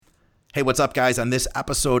Hey, what's up, guys? On this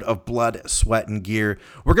episode of Blood, Sweat, and Gear,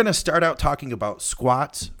 we're going to start out talking about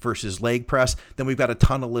squats versus leg press. Then we've got a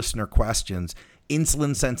ton of listener questions.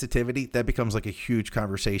 Insulin sensitivity, that becomes like a huge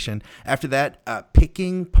conversation. After that,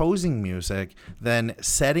 picking posing music, then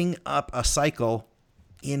setting up a cycle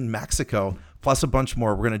in Mexico, plus a bunch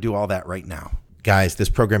more. We're going to do all that right now. Guys, this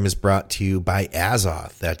program is brought to you by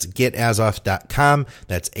Azoth. That's getazoth.com.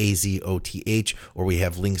 That's AZOTH, or we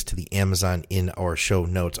have links to the Amazon in our show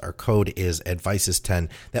notes. Our code is Advices10.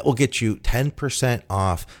 That will get you 10%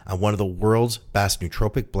 off on one of the world's best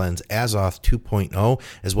nootropic blends, Azoth 2.0,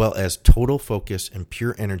 as well as Total Focus and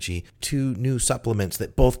Pure Energy, two new supplements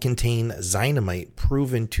that both contain Zynamite,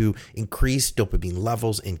 proven to increase dopamine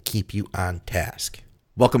levels and keep you on task.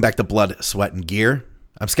 Welcome back to Blood, Sweat, and Gear.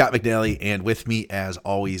 I'm Scott McNally, and with me, as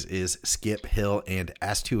always, is Skip Hill and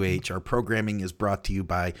S2H. Our programming is brought to you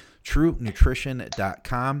by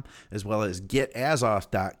TrueNutrition.com, as well as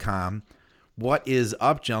GetAzoth.com. What is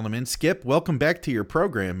up, gentlemen? Skip, welcome back to your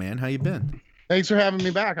program, man. How you been? Thanks for having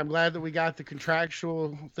me back. I'm glad that we got the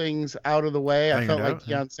contractual things out of the way. I felt like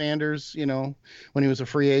Deion Sanders, when he was a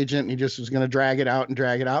free agent, he just was going to drag it out.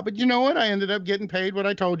 But you know what? I ended up getting paid what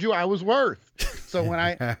I told you I was worth. So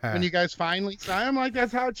when you guys finally signed, I'm like,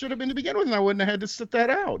 that's how it should have been to begin with, and I wouldn't have had to sit that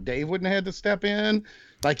out. Dave wouldn't have had to step in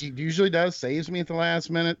like he usually does, saves me at the last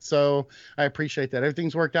minute. So I appreciate that.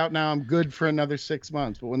 Everything's worked out now. I'm good for another 6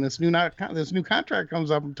 months. But when this new contract comes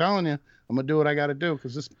up, I'm telling you, I'm going to do what I got to do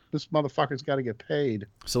because this motherfucker's got to get paid.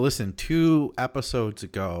 So listen, 2 episodes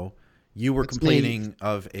ago, you were complaining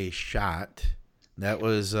of a shot. That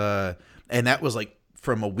was and that was like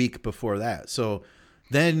from a week before that. So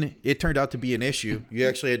then it turned out to be an issue. You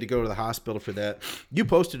actually had to go to the hospital for that. You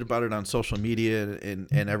posted about it on social media and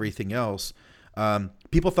everything else.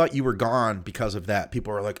 People thought you were gone because of that.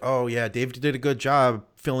 People were like, "Oh yeah, Dave did a good job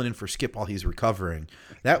filling in for Skip while he's recovering."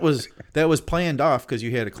 That was planned off because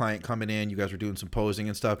you had a client coming in. You guys were doing some posing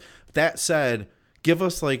and stuff. That said, give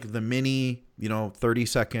us like the mini,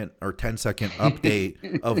 30-second or 10-second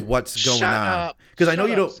update of what's going on. Because I know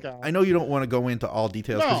you don't want to go into all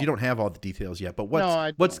details because you don't have all the details yet. But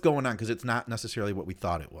what's going on? Because it's not necessarily what we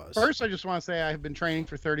thought it was. First, I just want to say I have been training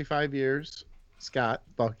for 35 years. Scott,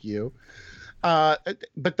 fuck you.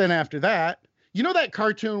 But then after that, that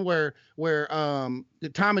cartoon where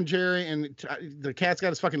Tom and Jerry and the cat's got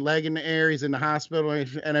his fucking leg in the air, he's in the hospital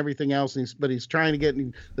and everything else, but he's trying to get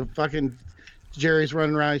the fucking Jerry's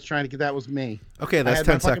running around, he's trying to get, that was me. Okay, that's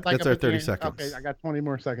 10 seconds. That's our 30 seconds. Okay, I got 20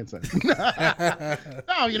 more seconds then.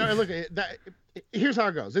 No, look, here's how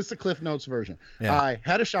it goes. It's the Cliff Notes version. Yeah. I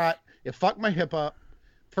had a shot, it fucked my hip up.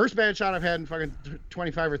 First bad shot I've had in fucking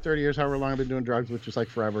 25 or 30 years, however long I've been doing drugs, which is like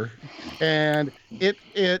forever. And it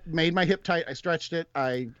made my hip tight. I stretched it.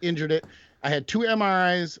 I injured it. I had 2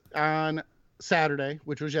 MRIs on Saturday,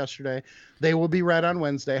 which was yesterday. They will be read on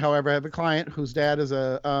Wednesday. However, I have a client whose dad is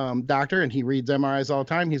a doctor, and he reads MRIs all the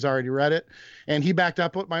time. He's already read it. And he backed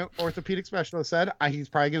up what my orthopedic specialist said. He's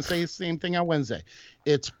probably going to say the same thing on Wednesday.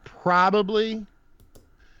 It's probably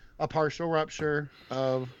a partial rupture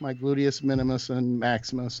of my gluteus minimus and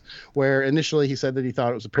maximus, where initially he said that he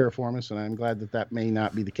thought it was a piriformis, and I'm glad that may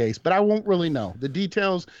not be the case, but I won't really know. The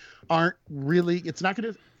details it's not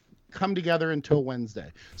going to come together until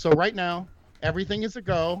Wednesday. So right now, everything is a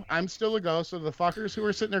go. I'm still a go. So the fuckers who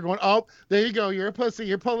are sitting there going, "Oh, there you go. You're a pussy.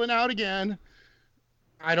 You're pulling out again."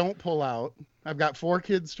 I don't pull out. I've got 4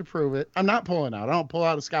 kids to prove it. I'm not pulling out. I don't pull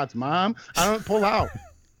out of Scott's mom. I don't pull out.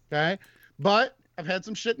 Okay. But I've had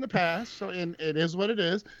some shit in the past, so it is what it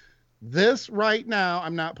is. This right now,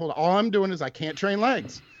 I'm not pulling. All I'm doing is I can't train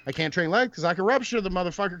legs. I can't train legs because I can rupture the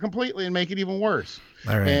motherfucker completely and make it even worse.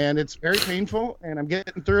 All right. And it's very painful, and I'm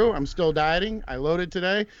getting through. I'm still dieting. I loaded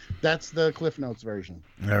today. That's the Cliff Notes version.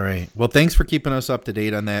 All right. Well, thanks for keeping us up to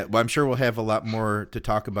date on that. Well, I'm sure we'll have a lot more to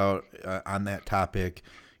talk about on that topic,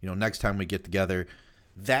 next time we get together.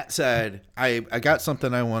 That said, I got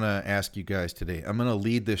something I want to ask you guys today. I'm going to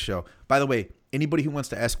lead this show. By the way, anybody who wants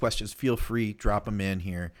to ask questions, feel free, drop them in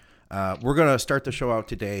here. We're going to start the show out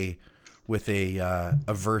today with a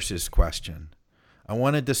versus question. I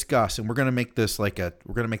want to discuss, and we're going to make this like a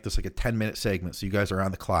 10-minute segment, so you guys are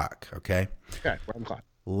on the clock, okay? Okay, we're on the clock.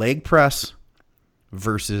 Leg press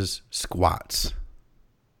versus squats.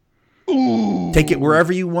 Ooh. Take it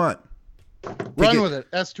wherever you want. Run with it.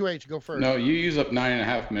 S2H, go first. No, you use up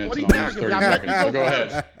 9.5 minutes and almost 30 seconds, so go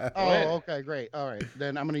ahead. Okay, great. All right,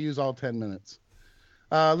 then I'm going to use all 10 minutes.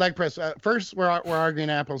 Leg press. First, we're arguing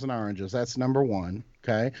apples and oranges. That's number one,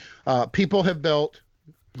 okay? People have built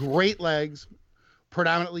great legs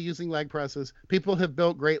predominantly using leg presses. People have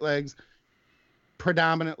built great legs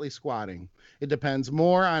predominantly squatting. It depends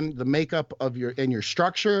more on the makeup of your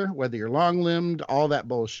structure, whether you're long-limbed, all that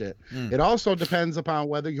bullshit. It also depends upon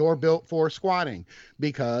whether you're built for squatting,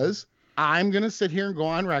 because I'm going to sit here and go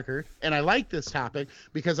on record, and I like this topic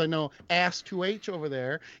because I know Ass2H over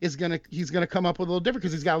there he's going to come up with a little different,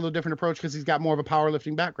 because he's got a little different approach, because he's got more of a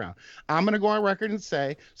powerlifting background. I'm going to go on record and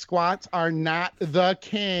say squats are not the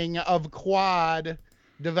king of quad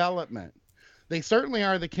development. They certainly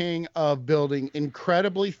are the king of building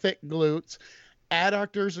incredibly thick glutes,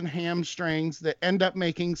 adductors and hamstrings that end up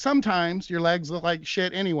making sometimes your legs look like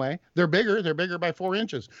shit anyway. They're bigger by 4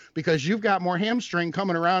 inches because you've got more hamstring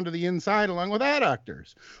coming around to the inside along with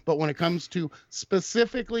adductors. But when it comes to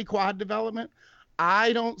specifically quad development,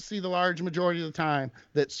 I don't see the large majority of the time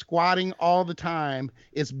that squatting all the time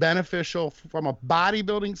is beneficial from a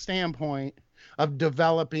bodybuilding standpoint of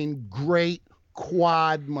developing great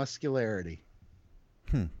quad muscularity.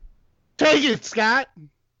 Take it, Scott.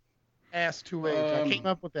 Ass2H. I came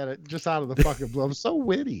up with that just out of the fucking blue. I'm so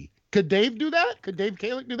witty. Could Dave do that? Could Dave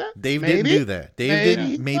Kalick do that? Dave didn't do that. Dave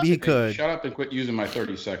didn't. Maybe he could. Shut up and quit using my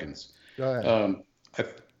 30 seconds. Go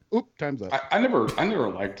ahead. Time's up. I never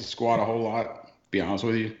liked to squat a whole lot, to be honest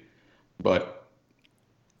with you. But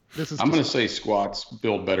I'm going to say squats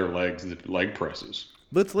build better legs than leg presses.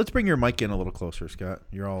 Let's bring your mic in a little closer, Scott.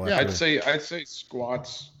 You're all. Yeah, I'd say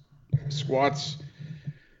squats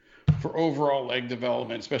for overall leg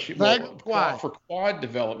development, especially for quad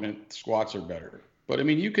development, squats are better. But I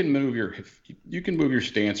mean, you can move your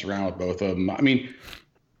stance around with both of them. I mean,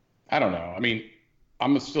 I don't know. I mean,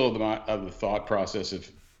 I'm still of the thought process,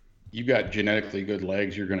 if you got genetically good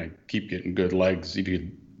legs, you're going to keep getting good legs if you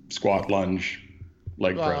squat, lunge,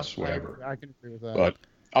 leg press, whatever. I can agree with that. But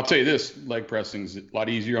I'll tell you this, leg pressing is a lot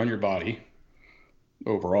easier on your body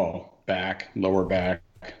overall, back, lower back.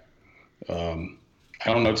 I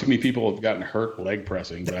don't know too many people have gotten hurt leg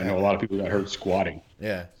pressing, but I know a lot of people got hurt squatting.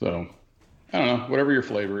 Yeah. So I don't know, whatever your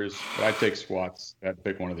flavor is, but I'd take squats. I'd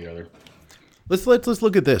pick one or the other. Let's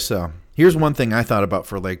look at this. Here's one thing I thought about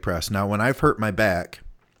for leg press. Now, when I've hurt my back,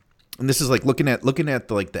 and this is like looking at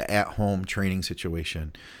the at-home training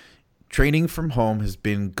situation. Training from home has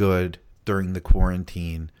been good during the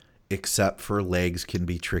quarantine, except for legs can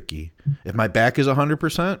be tricky. If my back is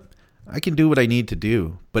 100%, I can do what I need to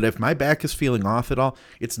do. But if my back is feeling off at all,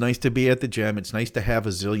 it's nice to be at the gym. It's nice to have a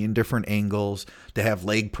zillion different angles, to have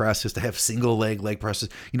leg presses, to have single leg presses,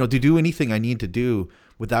 to do anything I need to do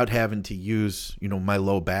without having to use, my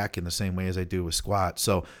low back in the same way as I do with squats.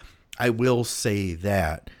 So I will say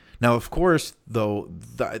that. Now, of course, though,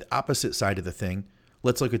 the opposite side of the thing,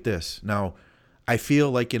 let's look at this. Now, I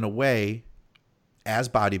feel like in a way, as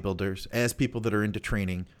bodybuilders, as people that are into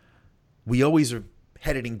training, we always are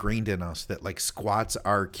had it ingrained in us that like squats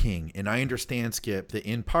are king. And I understand, Skip, that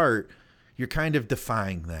in part you're kind of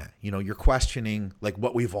defying that. You're questioning like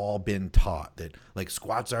what we've all been taught, that like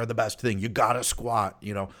squats are the best thing. You gotta squat,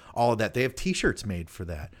 all of that. They have t-shirts made for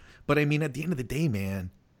that. But I mean, at the end of the day, man,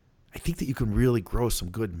 I think that you can really grow some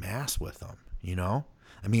good mass with them,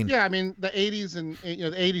 I mean, the 80s and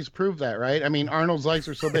the 80s proved that, right? I mean, Arnold's legs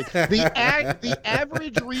are so big. The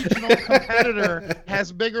average regional competitor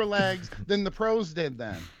has bigger legs than the pros did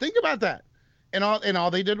then. Think about that. And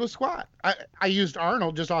all they did was squat. I used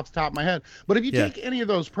Arnold just off the top of my head. But if you take any of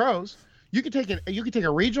those pros, you could take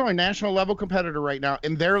a regional or national level competitor right now,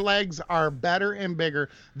 and their legs are better and bigger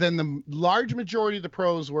than the large majority of the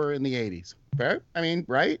pros were in the 80s. Okay? I mean,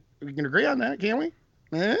 right? We can agree on that, can't we?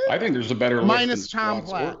 I think there's a better minus lift Tom than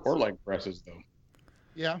Platz or leg presses though.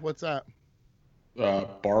 Yeah, what's that?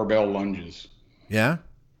 Barbell lunges. Yeah.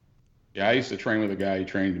 Yeah, I used to train with a guy. He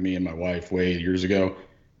trained me and my wife way years ago,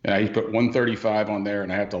 and I put 135 on there,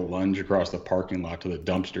 and I had to lunge across the parking lot to the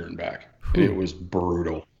dumpster and back. And it was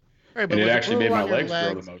brutal. Right, and it actually made my legs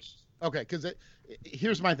grow the most. Okay, because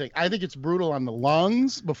here's my thing. I think it's brutal on the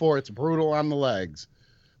lungs before it's brutal on the legs.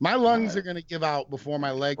 My lungs are going to give out before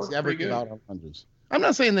my legs ever give out on lunges. I'm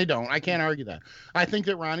not saying they don't. I can't argue that. I think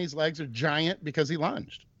that Ronnie's legs are giant because he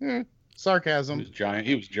lunged. Sarcasm.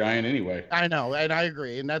 He was giant anyway. I know, and I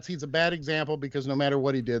agree. And he's a bad example because no matter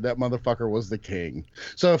what he did, that motherfucker was the king.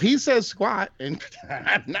 So if he says squat, and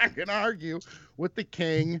I'm not going to argue with the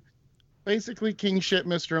king, basically king shit,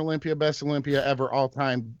 Mr. Olympia, best Olympia ever, all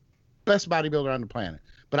time, best bodybuilder on the planet.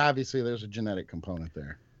 But obviously there's a genetic component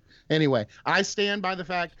there. Anyway, I stand by the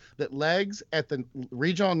fact that legs at the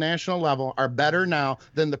regional and national level are better now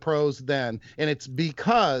than the pros then. And it's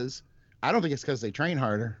because, I don't think it's because they train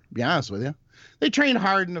harder, to be honest with you. They trained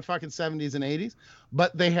hard in the fucking 70s and 80s,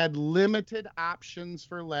 but they had limited options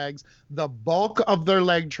for legs. The bulk of their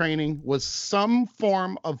leg training was some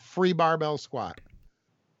form of free barbell squat.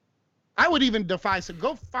 I would even defy, so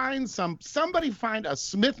go find somebody find a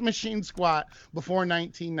Smith machine squat before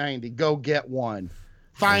 1990. Go get one.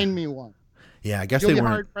 Find me one. Yeah, I guess You'll they be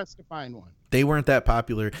weren't hard pressed to find one. They weren't that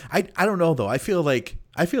popular. I don't know though. I feel like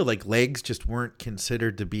legs just weren't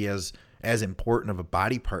considered to be as important of a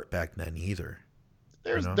body part back then either.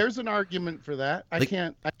 There's an argument for that. I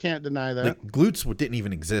can't deny that. Like glutes didn't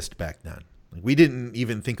even exist back then. Like we didn't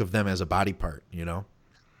even think of them as a body part, you know?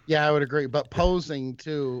 Yeah, I would agree. But posing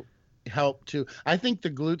too helped too. I think the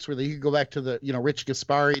glutes were you could go back to the Rich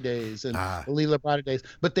Gaspari days and Lee Labrada days,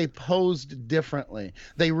 but they posed differently.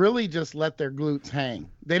 They really just let their glutes hang.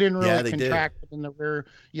 They didn't really contract in the rear,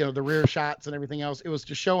 the rear shots and everything else. It was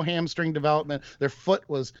to show hamstring development. Their foot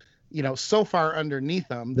was so far underneath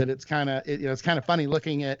them that it's kind of funny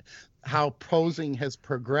looking at how posing has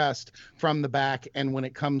progressed from the back and when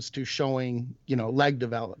it comes to showing leg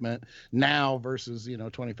development now versus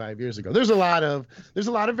 25 years ago. There's a lot of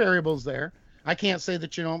variables there. I can't say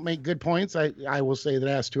that you don't make good points. I will say that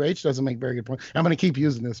Ask2H doesn't make very good points. I'm going to keep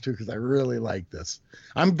using this too because I really like this.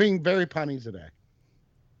 I'm being very punny today.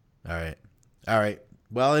 All right.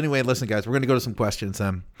 Well, anyway, listen, guys, we're going to go to some questions.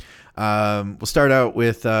 We'll start out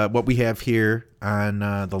with what we have here on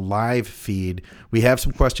the live feed. We have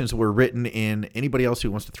some questions that were written in. Anybody else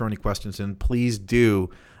who wants to throw any questions in, please do.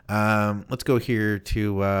 Let's go here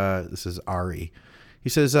to this is Ari. He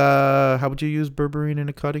says, how would you use berberine in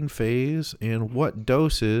a cutting phase, and what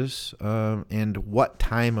doses, and what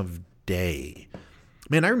time of day?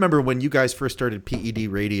 Man, I remember when you guys first started PED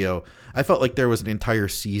radio, I felt like there was an entire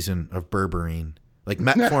season of berberine. Like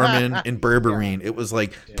metformin and berberine. Yeah. It was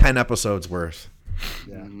like 10 episodes worth.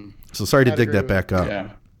 Yeah. So sorry to dig that back up.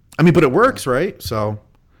 Yeah. I mean, but it works, right? So.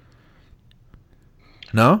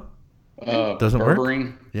 No? Doesn't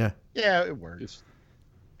berberine? Work? Yeah. Yeah, it works.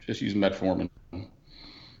 Just use metformin.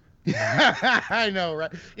 I know,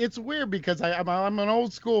 right? It's weird because I'm an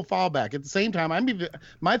old school fallback. At the same time,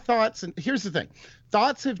 my thoughts, and here's the thing.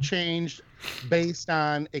 Thoughts have changed based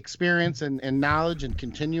on experience and knowledge and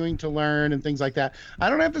continuing to learn and things like that. I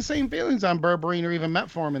don't have the same feelings on berberine or even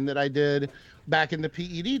metformin that I did back in the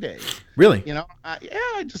PED days. Really?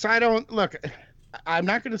 I don't look. I'm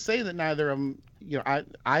not going to say that neither of them,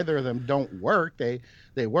 either of them don't work.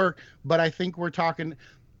 They work, but I think we're talking.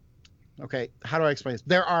 Okay, how do I explain this?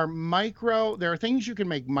 There are things you can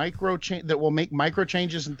make that will make micro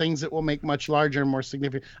changes and things that will make much larger and more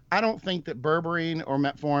significant. I don't think that berberine or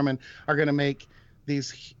metformin are going to make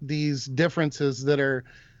these differences that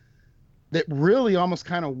really almost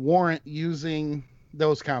kind of warrant using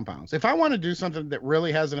those compounds. If I want to do something that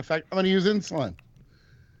really has an effect, I'm going to use insulin.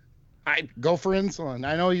 I go for insulin.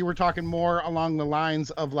 I know you were talking more along the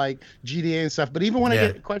lines of like GDA and stuff, but even when I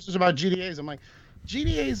get questions about GDAs, I'm like,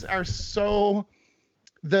 GDAs are so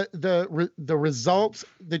the results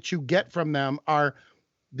that you get from them are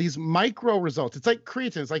these micro results. It's like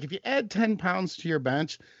creatine. It's like if you add 10 pounds to your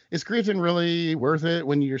bench, is creatine really worth it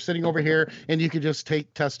when you're sitting over here and you could just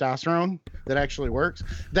take testosterone that actually works?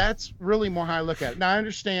 That's really more how I look at it. Now, I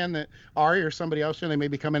understand that Ari or somebody else, they may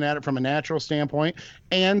be coming at it from a natural standpoint,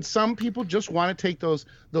 and some people just want to take those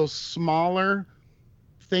smaller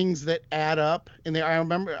things that add up. And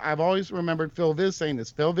I've always remembered Phil Viz saying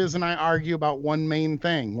this. Phil Viz and I argue about one main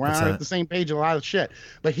thing. We're not at the same page, a lot of shit.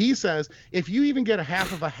 But he says, if you even get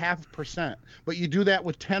 0.5%, but you do that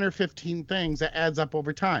with 10 or 15 things, that adds up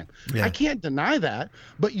over time. Yeah. I can't deny that,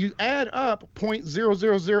 but you add up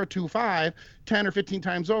 0.00025, 10 or 15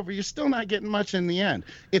 times over, you're still not getting much in the end.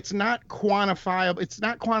 It's not quantifiable. It's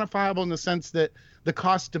not quantifiable in the sense that the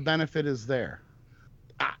cost to benefit is there.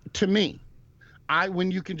 To me,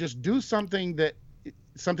 when you can just do something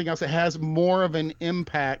else that has more of an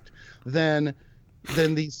impact than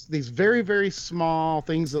these very, very small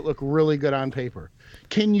things that look really good on paper.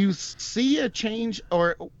 Can you see a change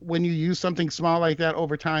or when you use something small like that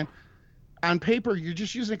over time? On paper, you're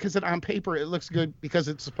just using it because on paper it looks good because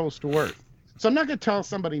it's supposed to work. So I'm not going to tell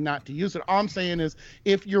somebody not to use it. All I'm saying is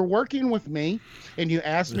if you're working with me and you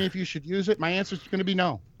ask me if you should use it, my answer is going to be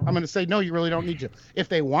no. I'm going to say, no, you really don't need to. If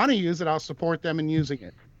they want to use it, I'll support them in using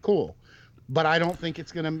it. Cool. But I don't think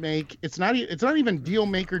it's going to make – it's not even deal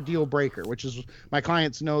maker, deal breaker, which is my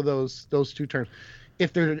clients know those two terms.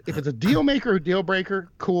 If it's a deal maker or deal breaker,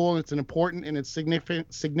 cool, it's an important and it's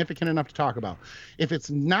significant enough to talk about. If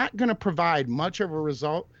it's not going to provide much of a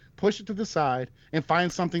result – push it to the side and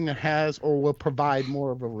find something that has or will provide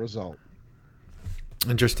more of a result.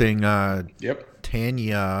 Interesting.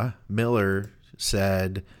 Tanya Miller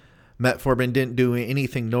said, metformin didn't do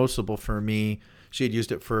anything noticeable for me. She had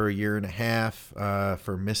used it for 1.5 years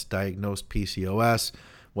for misdiagnosed PCOS.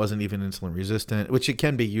 wasn't even insulin resistant, which it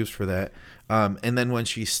can be used for that. And then when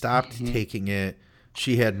she stopped taking it,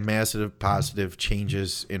 she had massive positive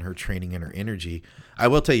changes in her training and her energy. I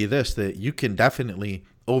will tell you this, that you can definitely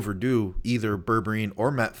overdo either berberine or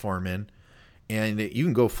metformin, and you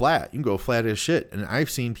can go flat. You can go flat as shit. And I've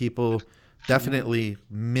seen people definitely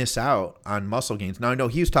miss out on muscle gains. Now, I know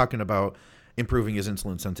he was talking about improving his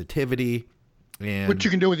insulin sensitivity. And which you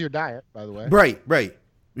can do with your diet, by the way. Right.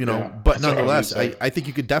 You know, but nonetheless, I think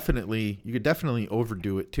you could definitely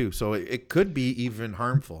overdo it too. So it could be even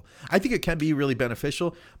harmful. I think it can be really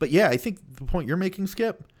beneficial. But yeah, I think the point you're making,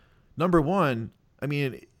 Skip, number one, I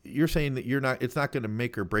mean, you're saying that it's not going to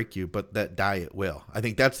make or break you, but that diet will. I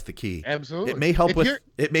think that's the key. Absolutely. It may help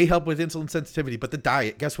with insulin sensitivity, but the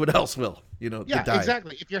diet, guess what else will? You know, yeah, the diet.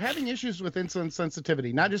 Exactly. If you're having issues with insulin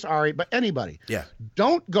sensitivity, not just Ari, but anybody. Yeah.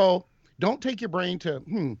 Don't take your brain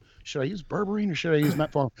to, should I use berberine or should I use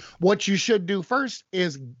metformin? What you should do first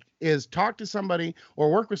is talk to somebody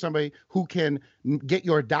or work with somebody who can get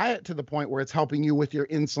your diet to the point where it's helping you with your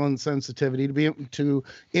insulin sensitivity to be able to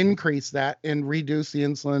increase that and reduce the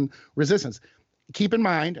insulin resistance. Keep in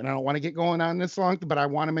mind, and I don't want to get going on this long, but I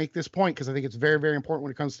want to make this point because I think it's very, very important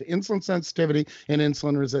when it comes to insulin sensitivity and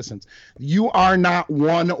insulin resistance. You are not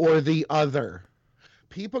one or the other.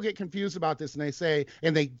 People get confused about this and they say,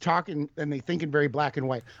 and they talk and they think in very black and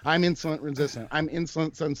white. I'm insulin resistant. I'm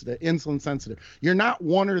insulin sensitive. You're not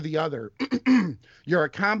one or the other. You're a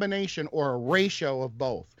combination or a ratio of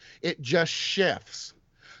both. It just shifts.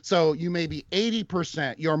 So you may be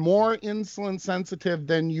 80%. You're more insulin sensitive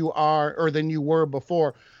than you are or than you were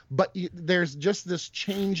before. But there's just this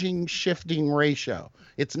shifting ratio.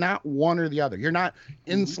 It's not one or the other. You're not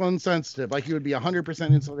insulin sensitive like you would be 100%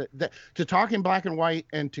 insulin. To talk in black and white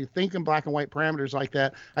and to think in black and white parameters like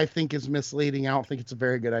that, I think is misleading. I don't think it's a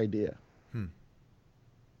very good idea.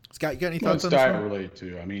 Scott, you got any thoughts on this? Diet related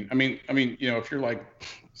too. I mean, you know, if you're like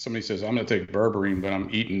somebody says, I'm going to take berberine, but I'm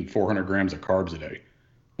eating 400 grams of carbs a day.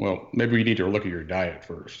 Well, maybe you need to look at your diet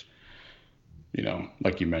first. You know,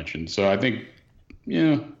 like you mentioned. So I think.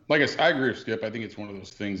 Yeah, like I agree with Skip. I think it's one of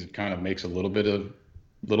those things that kind of makes maybe a little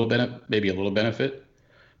benefit,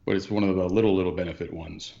 but it's one of the little benefit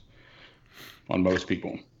ones on most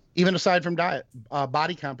people. Even aside from diet,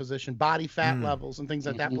 body composition, body fat levels, and things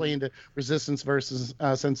like that play into resistance versus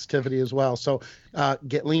sensitivity as well. So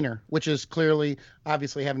get leaner, which is clearly,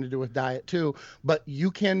 obviously having to do with diet too. But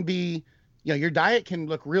you can be. You know, your diet can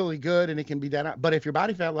look really good and it can be that, but if your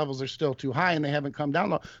body fat levels are still too high and they haven't come down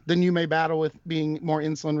low, then you may battle with being more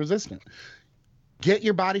insulin resistant. Get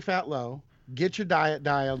your body fat low, get your diet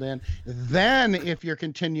dialed in. Then if you're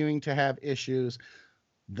continuing to have issues,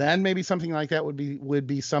 then maybe something like that would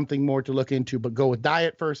be something more to look into, but go with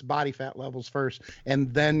diet first, body fat levels first,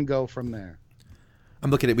 and then go from there. I'm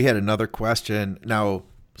looking at, we had another question. Now,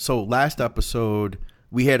 so last episode,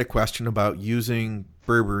 we had a question about using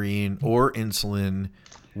berberine or insulin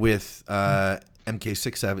with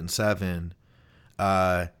MK677.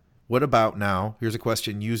 What about now? Here's a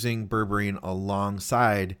question: using berberine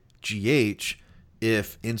alongside GH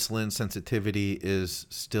if insulin sensitivity is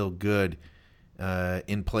still good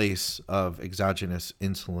in place of exogenous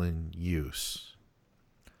insulin use.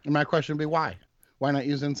 And my question would be why? Why not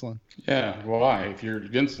use insulin? Yeah, well, why? If you're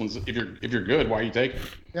good, why are you taking it?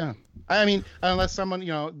 Yeah, I mean, unless someone, you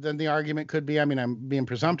know, then the argument could be, I mean, I'm being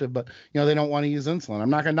presumptive, but you know, they don't want to use insulin.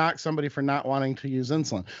 I'm not going to knock somebody for not wanting to use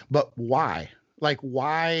insulin, but why? Like,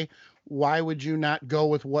 why would you not go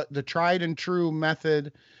with what the tried and true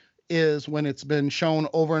method is when it's been shown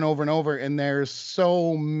over and over and over, and there's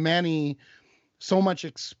so much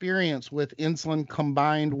experience with insulin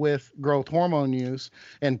combined with growth hormone use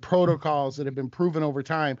and protocols that have been proven over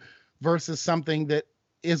time versus something that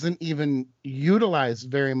isn't even utilized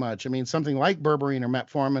very much. I mean, something like berberine or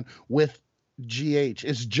metformin with GH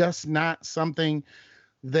is just not something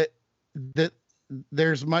that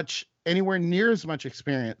there's anywhere near as much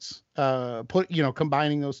experience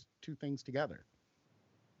combining those two things together.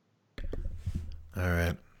 All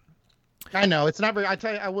right. I know it's not very.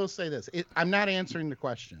 I will say this: I'm not answering the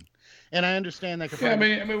question, and I understand that. Yeah, I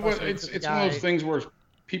mean, it's one of those things where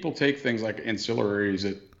people take things like ancillaries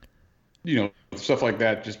that, you know, stuff like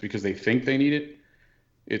that just because they think they need it.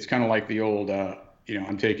 It's kind of like the old,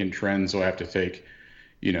 I'm taking trends, so I have to take,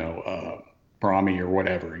 Brahmi or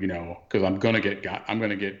whatever, because I'm gonna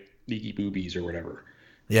get leaky boobies or whatever.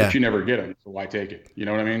 Yeah. But you never get them, so why take it? You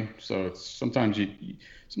know what I mean? So it's sometimes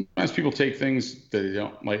people take things that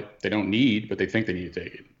they don't need, but they think they need to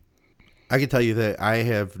take it. I can tell you that I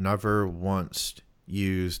have never once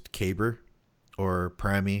used Caber or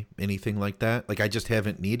Prami, anything like that. Like, I just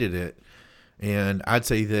haven't needed it. And I'd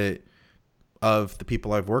say that of the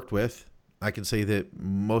people I've worked with, I can say that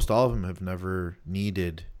most all of them have never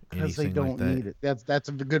needed because they anything don't like that. need it. That's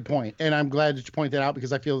a good point, and I'm glad that you point that out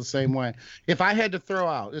because I feel the same way. If I had to throw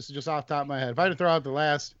out, this is just off the top of my head, if I had to throw out the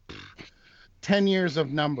last 10 years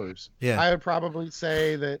of numbers, I would probably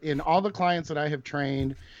say that in all the clients that I have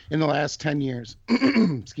trained in the last 10 years,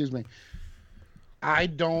 excuse me, I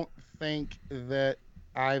don't think that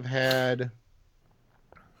I've had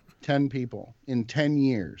 10 people in 10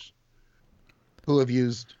 years who have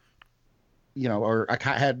used, or I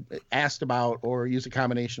had asked about or used a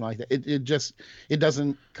combination like that. It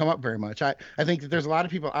doesn't come up very much. I think that there's a lot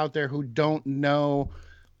of people out there who don't know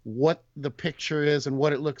what the picture is and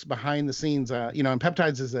what it looks behind the scenes. And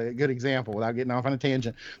peptides is a good example without getting off on a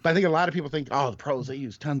tangent. But I think a lot of people think, the pros, they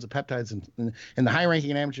use tons of peptides and the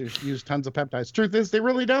high-ranking amateurs use tons of peptides. Truth is, they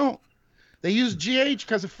really don't. They use GH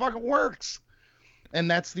because it fucking works. And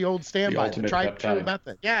that's the old standby, the tried and true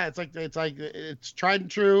method. Yeah, it's tried and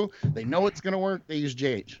true. They know it's going to work. They use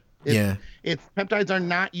GH. Peptides are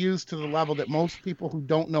not used to the level that most people who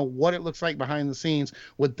don't know what it looks like behind the scenes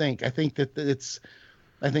would think. I think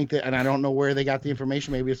that, and I don't know where they got the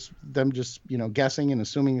information. Maybe it's them just, guessing and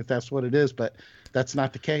assuming that that's what it is, but that's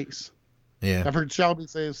not the case. Yeah. I've heard Shelby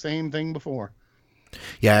say the same thing before.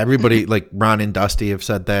 Yeah, everybody like Ron and Dusty have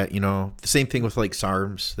said that, the same thing with like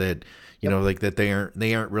SARMs that, like that they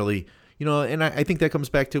aren't really, and I think that comes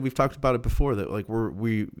back to, we've talked about it before, that like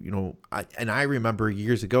I remember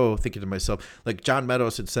years ago thinking to myself, like John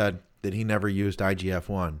Meadows had said that he never used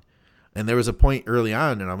IGF-1. And there was a point early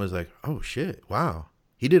on and I was like, oh shit, wow,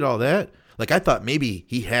 he did all that? Like I thought maybe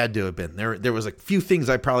he had to have been there. There was a few things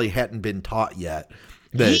I probably hadn't been taught yet.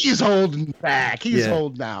 He's holding back. He's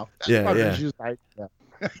old now.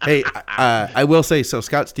 Hey, I will say, so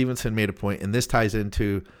Scott Stevenson made a point, and this ties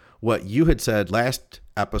into what you had said last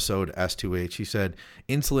episode, S2H. He said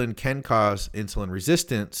insulin can cause insulin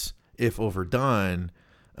resistance if overdone.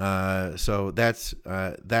 So that's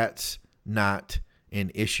not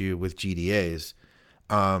an issue with GDAs.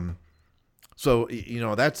 So,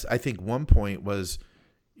 that's, I think one point was,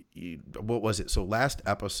 what was it? So last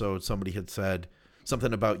episode, somebody had said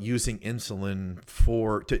something about using insulin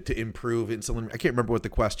to improve insulin. I can't remember what the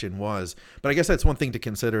question was, but I guess that's one thing to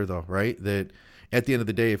consider though, right? That at the end of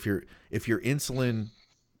the day, if you're insulin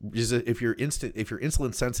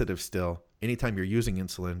sensitive still, anytime you're using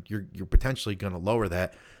insulin, you're potentially going to lower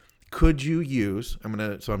that. Could you use,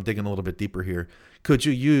 I'm digging a little bit deeper here. Could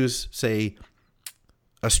you use, say,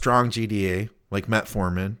 a strong GDA like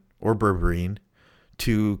metformin or berberine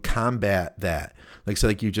to combat that?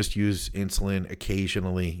 Like you just use insulin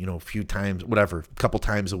occasionally, a few times, whatever, a couple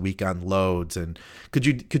times a week on loads. And could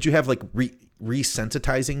you have like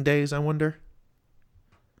resensitizing days, I wonder?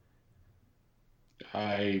 Or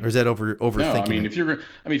is that overthinking? No, I mean, if you're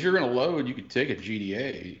going to load, you could take a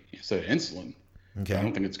GDA instead of insulin. Okay. I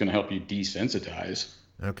don't think it's going to help you desensitize.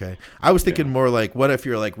 Okay. I was thinking more like, what if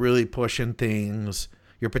you're like really pushing things,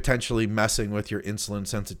 you're potentially messing with your insulin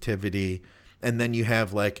sensitivity, and then you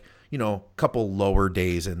have like, a couple lower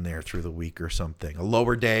days in there through the week or something. A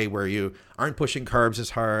lower day where you aren't pushing carbs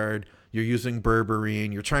as hard, you're using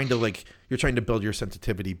berberine, you're trying to build your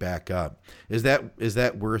sensitivity back up. Is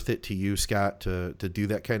that worth it to you, Scott, to do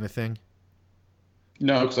that kind of thing?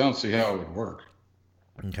 No, because I don't see how it would work.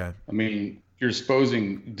 Okay. I mean, you're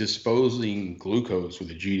disposing glucose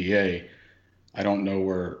with a GDA. I don't know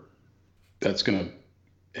where that's going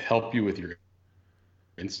to help you with your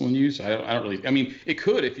insulin use. I don't really. I mean, it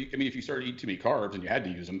could if you started eating too many carbs and you had to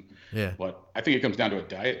use them. Yeah. But I think it comes down to a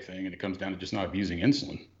diet thing, and it comes down to just not abusing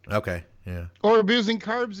insulin. Okay. Yeah. Or abusing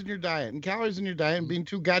carbs in your diet and calories in your diet and being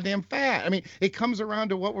too goddamn fat. I mean, it comes around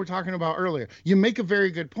to what we're talking about earlier. You make a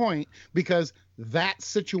very good point because that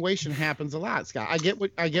situation happens a lot, Scott. I get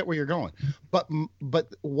where you're going, but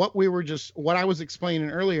what I was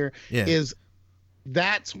explaining earlier is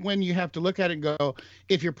that's when you have to look at it and go,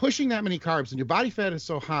 if you're pushing that many carbs and your body fat is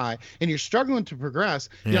so high and you're struggling to progress,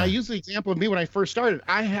 I use the example of me when I first started.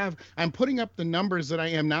 I'm putting up the numbers that I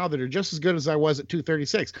am now that are just as good as I was at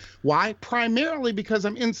 236. Why? Primarily because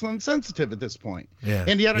I'm insulin sensitive at this point. Yeah.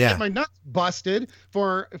 And yet I get my nuts busted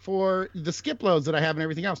for the skip loads that I have and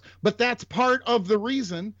everything else. But that's part of the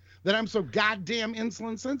reason that I'm so goddamn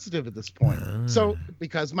insulin sensitive at this point. So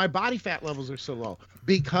because my body fat levels are so low,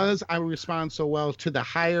 because I respond so well to the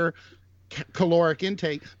higher caloric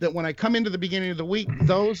intake, that when I come into the beginning of the week,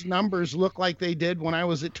 those numbers look like they did when I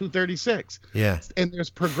was at 236. Yeah. And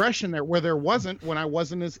there's progression there where there wasn't when I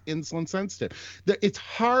wasn't as insulin sensitive. It's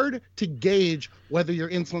hard to gauge whether you're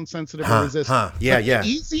insulin sensitive or resistant. Yeah. The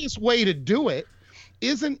easiest way to do it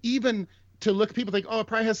isn't even to look, people think, it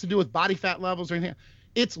probably has to do with body fat levels or anything.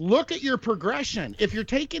 It's look at your progression. If you're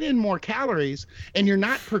taking in more calories and you're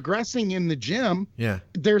not progressing in the gym,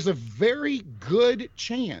 there's a very good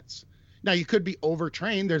chance. Now, you could be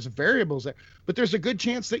overtrained. There's variables there, but there's a good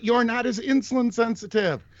chance that you're not as insulin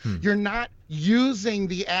sensitive. You're not using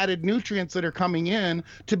the added nutrients that are coming in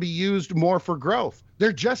to be used more for growth.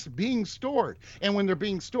 They're just being stored. And when they're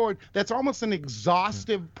being stored, that's almost an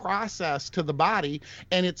exhaustive process to the body.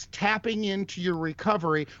 And it's tapping into your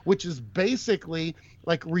recovery, which is basically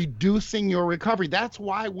like reducing your recovery. That's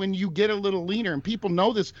why when you get a little leaner, and people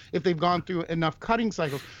know this if they've gone through enough cutting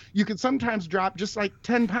cycles, you can sometimes drop just like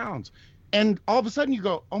 10 pounds. And all of a sudden you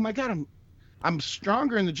go, oh my God, I'm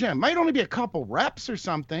stronger in the gym. Might only be a couple reps or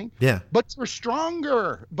something. But you're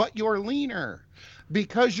stronger, but you're leaner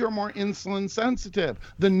because you're more insulin sensitive.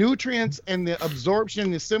 The nutrients and the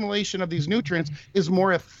absorption, the assimilation of these nutrients is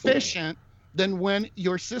more efficient than when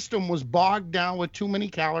your system was bogged down with too many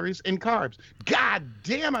calories and carbs. God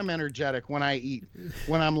damn, I'm energetic when I eat,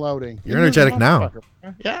 when I'm loading. You're energetic now.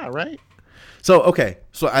 Yeah, right. So, okay.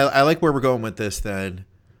 So I like where we're going with this then.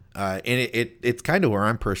 And it's kind of where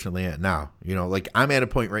I'm personally at now. You know, like I'm at a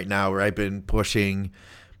point right now where I've been pushing,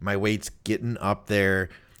 my weight's getting up there.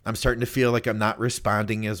 I'm starting to feel like I'm not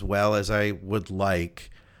responding as well as I would like.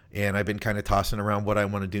 And I've been kind of tossing around what I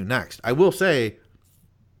want to do next. I will say,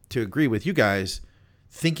 to agree with you guys,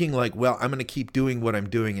 thinking like, well, I'm going to keep doing what I'm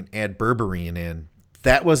doing and add berberine in.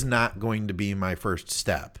 That was not going to be my first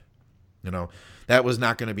step. You know, that was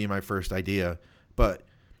not going to be my first idea. But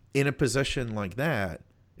in a position like that,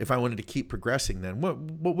 if I wanted to keep progressing, then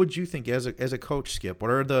what would you think as a coach, Skip? What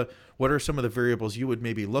are some of the variables you would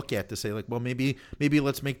maybe look at to say like, well, maybe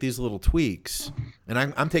let's make these little tweaks? And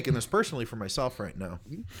I'm taking this personally for myself right now.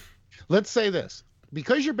 Let's say this,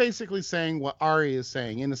 because you're basically saying what Ari is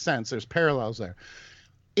saying. In a sense, there's parallels there.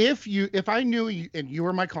 If I knew you, and you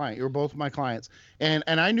were my client, you were both my clients, and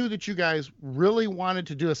I knew that you guys really wanted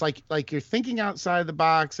to do this, like you're thinking outside the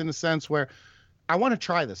box in a sense where I want to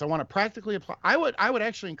try this. I want to practically apply. I would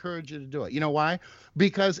actually encourage you to do it. You know why?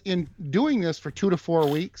 Because in doing this for 2 to 4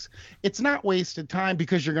 weeks, it's not wasted time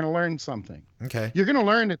because you're going to learn something. Okay. You're going to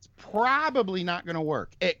learn it's probably not going to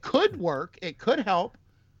work. It could work. It could help.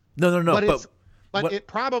 No. But it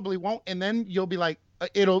probably won't. And then you'll be like,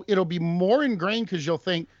 it'll be more ingrained because you'll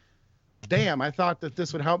think, damn, I thought that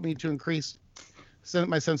this would help me to increase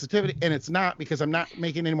my sensitivity, and it's not, because I'm not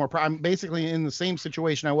making any more I'm basically in the same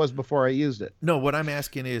situation I was before I used it. No, what I'm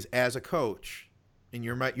asking is, as a coach, and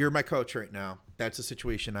you're my coach right now, that's the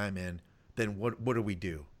situation I'm in, then what do we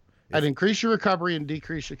do? I'd increase your recovery and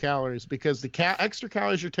decrease your calories, because the extra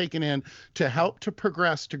calories you're taking in to help to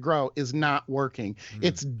progress, to grow, is not working.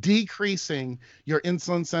 It's decreasing your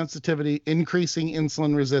insulin sensitivity, increasing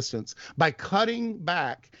insulin resistance. By cutting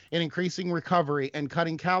back and increasing recovery and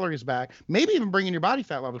cutting calories back, maybe even bringing your body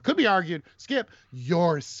fat level. It could be argued, Skip,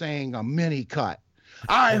 you're saying a mini cut.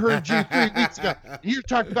 I heard you 3 weeks ago. You're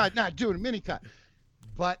talking about not doing a mini cut.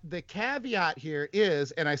 But the caveat here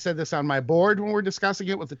is, and I said this on my board when we're discussing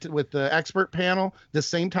it with the expert panel, the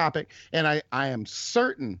same topic, and I am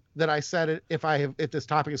certain that I said it if this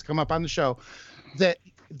topic has come up on the show, that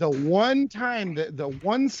the one time, the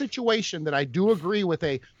one situation that I do agree with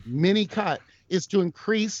a mini cut is to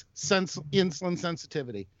increase insulin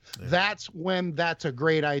sensitivity. Yeah. That's when that's a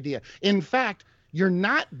great idea. In fact, you're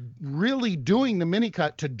not really doing the mini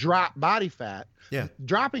cut to drop body fat. Yeah.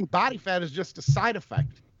 Dropping body fat is just a side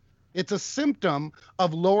effect. It's a symptom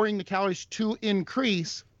of lowering the calories to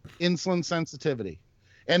increase insulin sensitivity.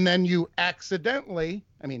 And then you accidentally,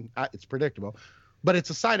 it's predictable, but it's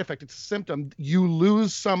a side effect. It's a symptom. You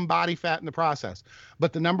lose some body fat in the process.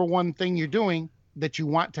 But the number one thing you're doing that you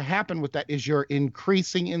want to happen with that is you're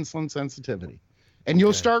increasing insulin sensitivity. And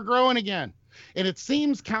you'll start growing again. And it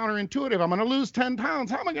seems counterintuitive. I'm going to lose 10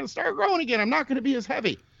 pounds. How am I going to start growing again? I'm not going to be as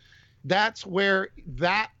heavy. That's where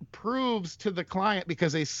that proves to the client,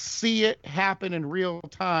 because they see it happen in real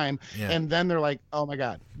time. Yeah. And then they're like, oh my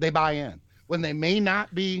God, they buy in when they may not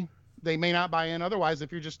buy in. Otherwise,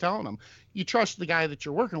 if you're just telling them, you trust the guy that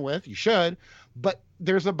you're working with, you should, but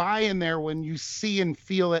there's a buy in there when you see and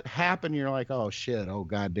feel it happen. You're like, oh shit. Oh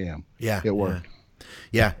goddamn. Yeah. It worked.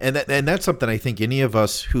 Yeah. And that's something I think any of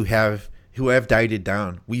us who have dieted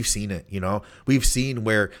down, we've seen it, we've seen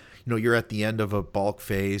where, you're at the end of a bulk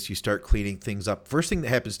phase, you start cleaning things up. First thing that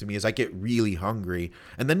happens to me is I get really hungry,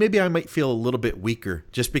 and then maybe I might feel a little bit weaker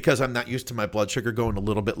just because I'm not used to my blood sugar going a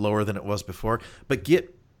little bit lower than it was before. But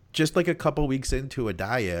get just like a couple weeks into a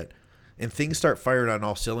diet and things start firing on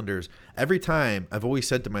all cylinders. Every time I've always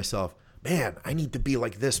said to myself, man, I need to be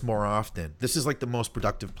like this more often. This is like the most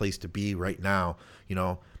productive place to be right now.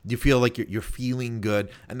 You feel like you're feeling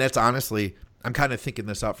good. And that's honestly, I'm kind of thinking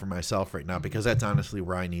this out for myself right now because that's honestly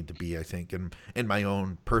where I need to be, I think, in my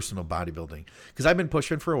own personal bodybuilding. Because I've been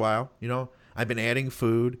pushing for a while, I've been adding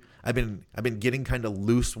food. I've been getting kind of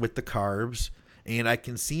loose with the carbs, and I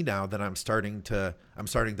can see now that I'm starting to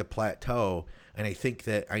plateau, and I think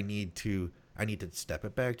that I need to step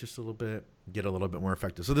it back just a little bit, get a little bit more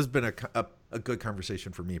effective. So this has been a good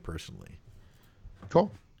conversation for me personally.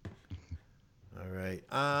 Cool. All right.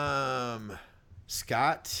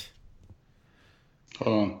 Scott.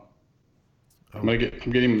 Hold on. I'm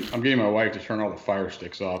getting my wife to turn all the fire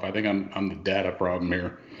sticks off. I think I'm the data problem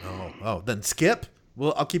here. Oh, then skip.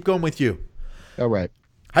 Well, I'll keep going with you. All right.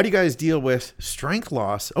 How do you guys deal with strength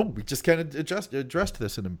loss? Oh, we just kind of addressed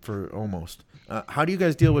this for almost. How do you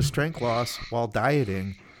guys deal with strength loss while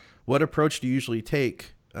dieting? What approach do you usually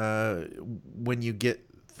take when you get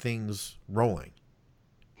things rolling?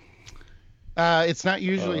 It's not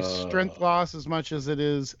usually strength loss as much as it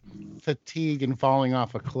is fatigue and falling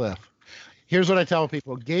off a cliff. Here's what I tell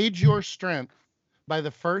people. Gauge your strength by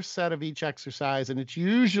the first set of each exercise. And it's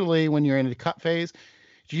usually when you're in a cut phase,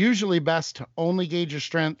 it's usually best to only gauge your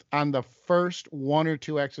strength on the first 1 or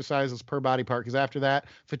 2 exercises per body part, because after that,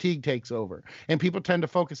 fatigue takes over. And people tend to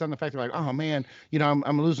focus on the fact they're like, oh man,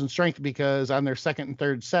 I'm losing strength because on their second and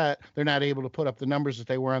third set, they're not able to put up the numbers that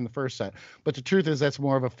they were on the first set. But the truth is that's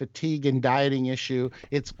more of a fatigue and dieting issue.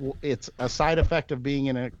 It's a side effect of being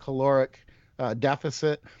in a caloric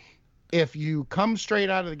deficit. If you come straight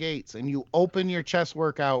out of the gates and you open your chest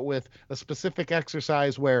workout with a specific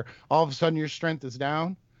exercise where all of a sudden your strength is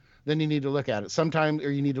down, then you need to look at it. Sometimes,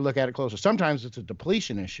 or you need to look at it closer. Sometimes it's a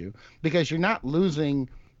depletion issue because you're not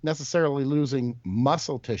necessarily losing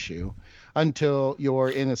muscle tissue until you're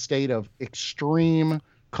in a state of extreme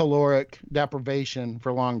caloric deprivation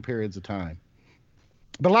for long periods of time.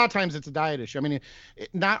 But a lot of times it's a diet issue. I mean,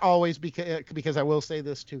 not always, because I will say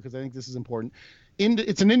this too, because I think this is important.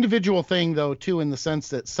 It's an individual thing though too, in the sense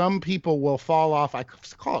that some people will fall off. I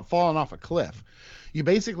call it falling off a cliff.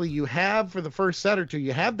 You have for the first set or two,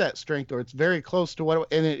 you have that strength, or it's very close to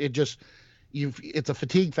what, and it's a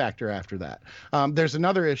fatigue factor after that. There's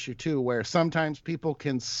another issue too, where sometimes people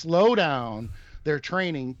can slow down their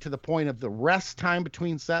training to the point of the rest time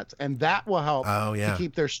between sets, and that will help to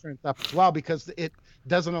keep their strength up as well, because it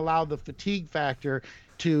doesn't allow the fatigue factor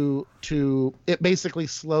it basically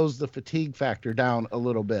slows the fatigue factor down a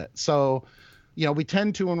little bit. So, we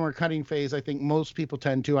tend to, when we're cutting phase, I think most people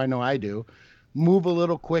tend to, I know I do, move a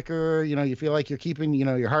little quicker. You feel like you're keeping,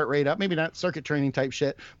 your heart rate up, maybe not circuit training type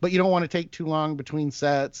shit, but you don't want to take too long between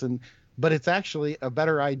sets. But it's actually a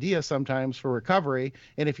better idea sometimes for recovery.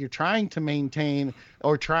 And if you're trying to maintain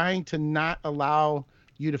or trying to not allow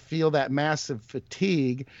you to feel that massive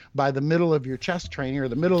fatigue by the middle of your chest training or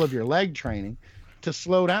the middle of your leg training, to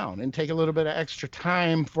slow down and take a little bit of extra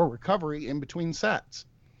time for recovery in between sets.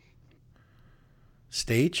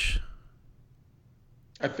 Stage?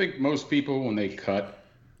 I think most people, when they cut,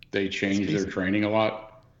 they change their training a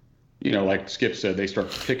lot. Like Skip said, they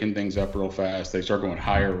start picking things up real fast. They start going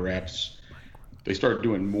higher reps. They start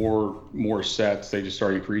doing more sets. They just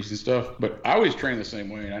start increasing stuff. But I always train the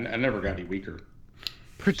same way, and I never got any weaker.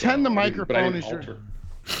 Pretend the microphone is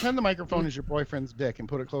your boyfriend's dick and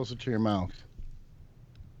put it closer to your mouth.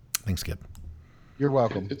 Thanks, Skip. You're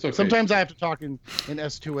welcome. It's okay. Sometimes I have to talk in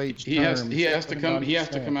S2H terms. He has to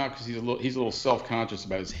come out because he's a little self-conscious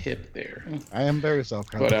about his hip there. I am very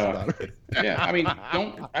self-conscious about it. Yeah, I mean,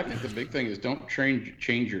 I think the big thing is don't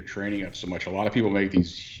change your training up so much. A lot of people make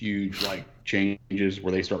these huge changes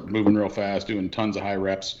where they start moving real fast, doing tons of high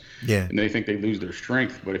reps, and they think they lose their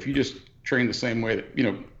strength. But if you just train the same way,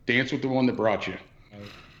 that dance with the one that brought you,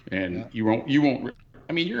 and you won't.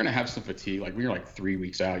 I mean, you're going to have some fatigue. When you're 3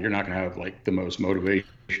 weeks out, you're not going to have the most motivation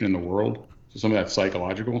in the world. So some of that's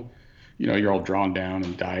psychological. You're all drawn down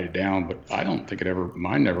and dieted down, but I don't think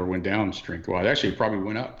mine never went down strength-wise. Actually, it probably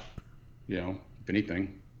went up, if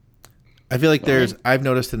anything. I feel like I've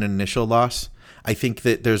noticed an initial loss. I think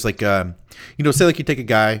that there's say you take a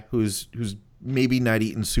guy who's maybe not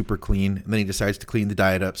eating super clean, and then he decides to clean the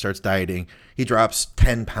diet up, starts dieting. He drops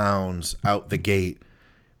 10 pounds out the gate.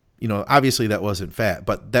 Obviously that wasn't fat,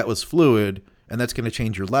 but that was fluid, and that's going to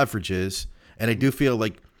change your leverages. And I do feel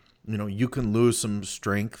like, you can lose some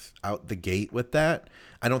strength out the gate with that.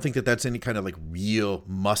 I don't think that that's any kind of real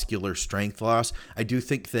muscular strength loss. I do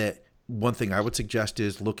think that one thing I would suggest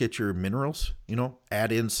is look at your minerals,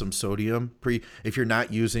 add in some sodium if you're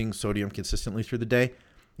not using sodium consistently through the day,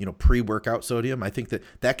 pre-workout sodium. I think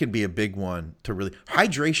that could be a big one to really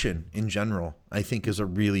hydration in general, I think is a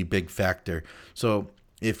really big factor. So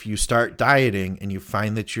if you start dieting and you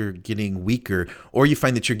find that you're getting weaker, or you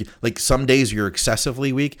find that you're like some days you're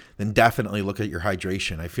excessively weak, then definitely look at your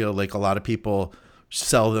hydration. I feel like a lot of people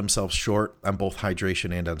sell themselves short on both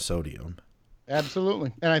hydration and on sodium.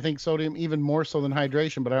 Absolutely. And I think sodium even more so than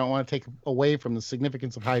hydration, but I don't want to take away from the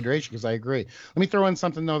significance of hydration because I agree. Let me throw in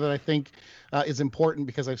something, though, that I think is important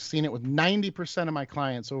because I've seen it with 90% of my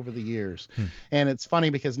clients over the years. And it's funny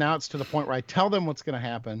because now it's to the point where I tell them what's going to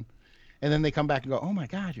happen. And then they come back and go, oh, my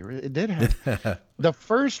God, it did happen. The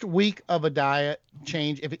first week of a diet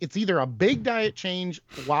change, if it's either a big diet change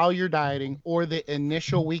while you're dieting or the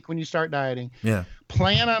initial week when you start dieting,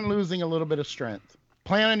 plan on losing a little bit of strength.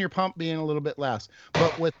 Plan on your pump being a little bit less.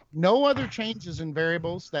 But with no other changes in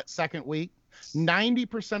variables that second week,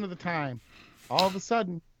 90% of the time, all of a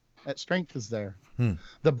sudden, that strength is there.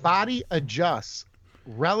 The body adjusts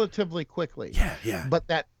relatively quickly. Yeah. But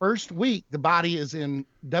that first week, the body is in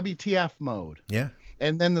WTF mode. Yeah.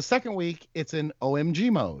 And then the second week, it's in OMG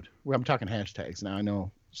mode. Where I'm talking hashtags now. I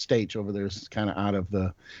know Stage over there is kind of out of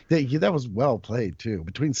the. That was well played too.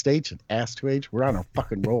 Between Stage and Ass2H, we're on a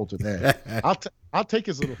fucking roll today. I'll take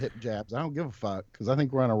his little hip jabs. I don't give a fuck because I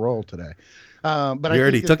think we're on a roll today. But you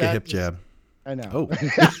already took a hip jab. I know. Oh,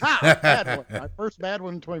 bad one. My first bad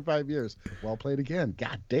one in 25 years. Well played again.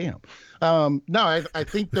 God damn. No, I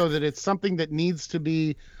think though that it's something that needs to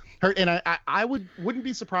be heard, and I wouldn't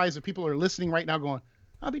be surprised if people are listening right now going,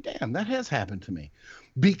 I'll be damned, that has happened to me,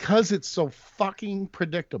 because it's so fucking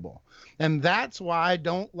predictable. And that's why I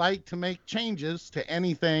don't like to make changes to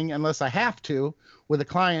anything unless I have to with a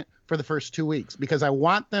client for the first 2 weeks, because I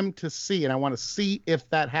want them to see, and I want to see if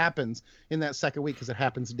that happens in that second week, because it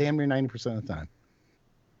happens damn near 90% of the time.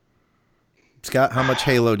 Scott, how much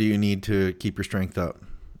Halo do you need to keep your strength up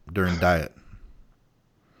during diet?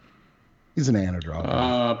 He's an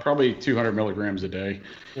anadrol. Probably 200 milligrams a day.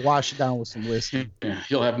 Wash it down with some whiskey. Yeah,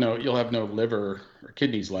 you'll have no liver or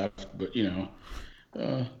kidneys left, but no,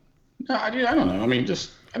 I don't know. I mean,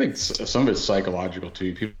 I think some of it's psychological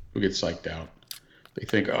too. People get psyched out. They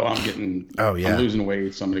think, I'm losing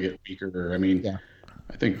weight, so I'm going to get weaker. I mean,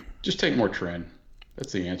 I think just take more Tren.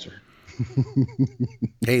 That's the answer.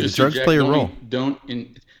 Hey, the drugs play a role. Don't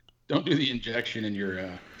do the injection in your.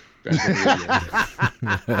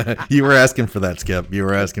 You were asking for that, Skip. You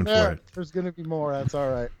were asking for it. There's going to be more. That's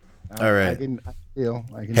all right. All right. I can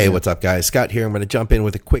Hey, what's up, guys? Scott here. I'm going to jump in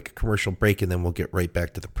with a quick commercial break, and then we'll get right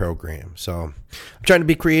back to the program. So I'm trying to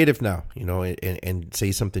be creative now, and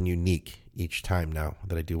say something unique each time now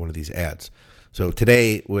that I do one of these ads. So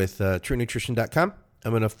today with TrueNutrition.com,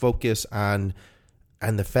 I'm going to focus on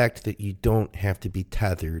the fact that you don't have to be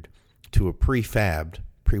tethered to a prefabbed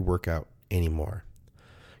pre-workout anymore.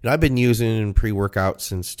 I've been using pre-workout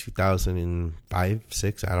since 2005,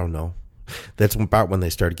 6, I don't know. That's about when they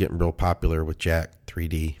started getting real popular with Jack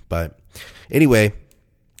 3D. But anyway,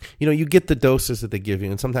 you get the doses that they give you,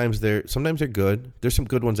 and sometimes they're good. There's some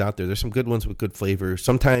good ones out there. There's some good ones with good flavor.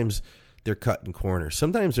 Sometimes they're cut in corners.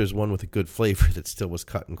 Sometimes there's one with a good flavor that still was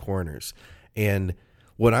cut in corners. And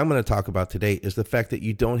what I'm going to talk about today is the fact that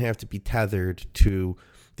you don't have to be tethered to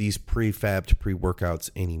these prefabbed pre-workouts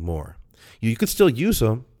anymore. You could still use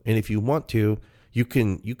them, and if you want to, you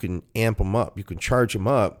can amp them up. You can charge them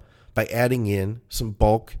up by adding in some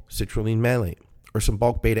bulk citrulline malate or some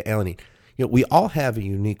bulk beta-alanine. We all have a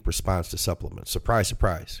unique response to supplements. Surprise,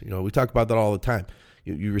 surprise. We talk about that all the time.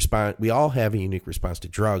 We all have a unique response to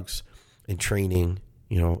drugs and training,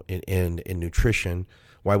 and nutrition.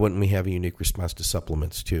 Why wouldn't we have a unique response to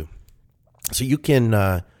supplements too? So you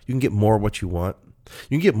can get more what you want.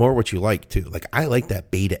 You can get more what you like too. Like I like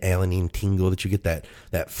that beta-alanine tingle that you get,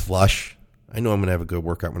 that flush. I know I'm going to have a good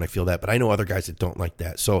workout when I feel that, but I know other guys that don't like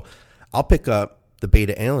that. So I'll pick up the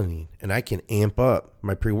beta-alanine and I can amp up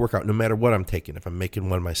my pre-workout no matter what I'm taking. If I'm making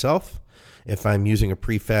one myself, if I'm using a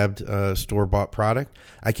prefabbed store-bought product,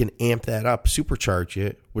 I can amp that up, supercharge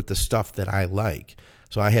it with the stuff that I like.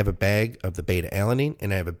 So I have a bag of the beta-alanine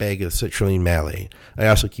and I have a bag of citrulline malate. I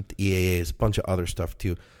also keep the EAAs, a bunch of other stuff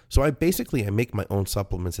too. So I make my own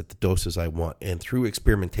supplements at the doses I want. And through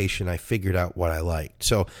experimentation, I figured out what I liked.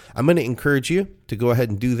 So I'm going to encourage you to go ahead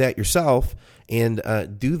and do that yourself, and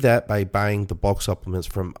do that by buying the bulk supplements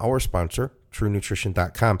from our sponsor,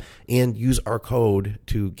 TrueNutrition.com, and use our code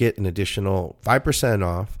to get an additional 5%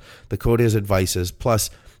 off. The code is ADVICES. Plus,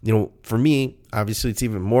 for me, obviously it's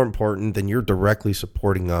even more important than you're directly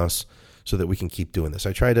supporting us so that we can keep doing this.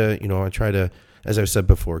 I try to, as I've said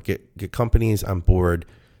before, get companies on board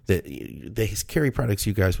they carry products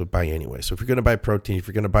you guys would buy anyway. So if you're going to buy protein, if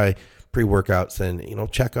you're going to buy pre-workouts, then,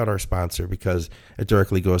 check out our sponsor because it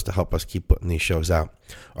directly goes to help us keep putting these shows out.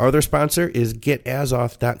 Our other sponsor is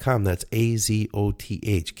getazoth.com. That's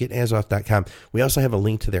AZOTH, getazoth.com. We also have a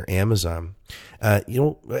link to their Amazon. I'm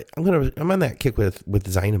on that kick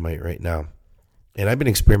with Dynamite right now. And I've been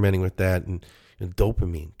experimenting with that and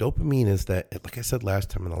dopamine. Dopamine is that, like I said last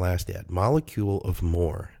time in the last ad, molecule of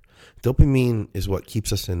more. Dopamine is what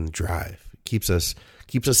keeps us in drive, keeps us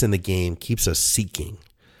in the game, keeps us seeking,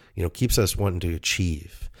 keeps us wanting to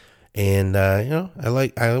achieve. And, I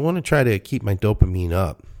want to try to keep my dopamine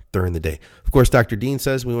up during the day. Of course, Dr. Dean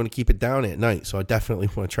says we want to keep it down at night. So I definitely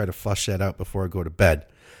want to try to flush that out before I go to bed.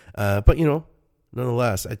 But,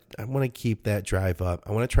 nonetheless, I want to keep that drive up.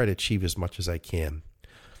 I want to try to achieve as much as I can.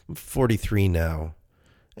 I'm 43 now.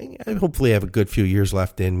 I hopefully have a good few years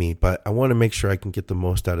left in me, but I want to make sure I can get the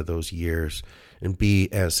most out of those years and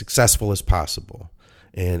be as successful as possible.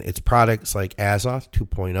 And it's products like Azoth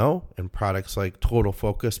 2.0 and products like Total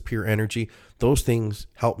Focus, Pure Energy. Those things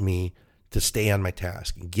help me to stay on my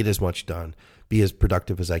task and get as much done, be as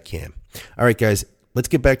productive as I can. All right, guys, let's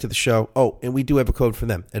get back to the show. Oh, and we do have a code for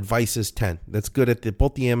them. Advice is 10. That's good at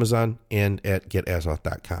both the Amazon and at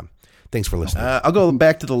getazoth.com. Thanks for listening. I'll go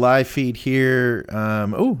back to the live feed here.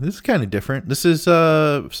 This is kind of different. This is,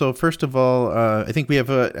 so first of all, I think we have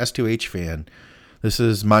a S2H fan. This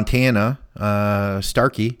is Montana,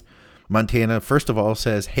 Starkey. Montana, first of all,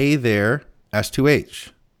 says, hey there, S2H.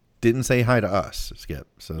 Didn't say hi to us, Skip.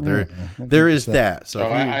 So there is that. So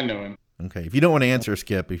I know him. Okay. If you don't want to answer,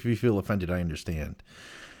 Skip, if you feel offended, I understand.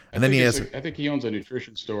 And then he has, I think he owns a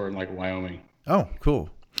nutrition store in Wyoming. Oh, cool.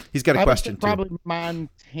 He's got a question too. Probably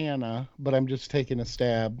Montana, but I'm just taking a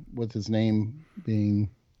stab with his name being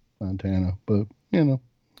Montana. But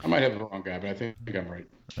I might have the wrong guy, but I think I'm right.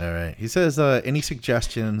 All right. He says, any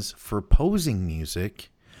suggestions for posing music?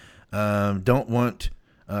 Don't want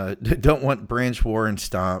Branch Warren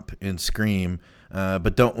Stomp and Scream,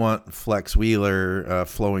 but don't want Flex Wheeler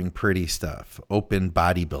flowing pretty stuff. Open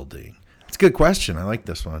bodybuilding. It's a good question. I like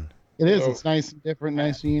this one. It is. It's nice and different,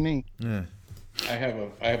 nice and unique. Yeah. I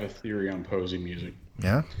have a theory on posing music.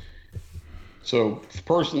 Yeah. So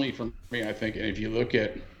personally, for me, I think, and if you look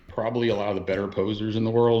at probably a lot of the better posers in the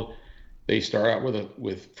world, they start out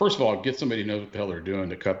with first of all, get somebody who knows what the hell they're doing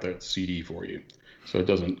to cut the CD for you, so it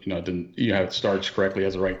doesn't, it starts correctly,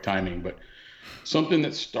 has the right timing. But something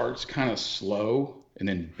that starts kind of slow and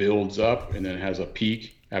then builds up and then has a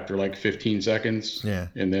peak after like 15 seconds,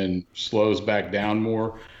 and then slows back down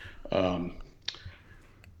more.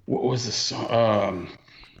 What was the song?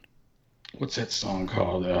 What's that song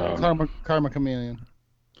called? Karma Chameleon.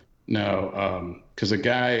 No, because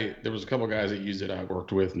there was a couple guys that used it I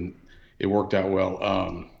worked with, and it worked out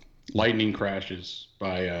well. Lightning Crashes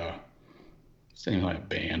by what's the name of that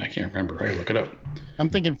band? I can't remember. I look it up. I'm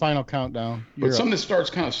thinking Final Countdown. But something that starts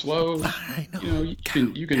kind of slow. You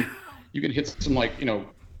can hit some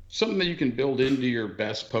something that you can build into your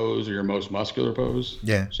best pose or your most muscular pose.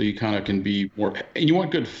 Yeah. So you kind of can be more, and you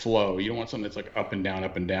want good flow. You don't want something that's like up and down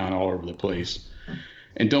all over the place.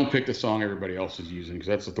 And don't pick the song everybody else is using, because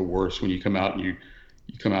that's the worst when you come out and you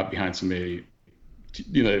come out behind somebody,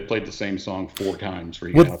 they played the same song 4 times for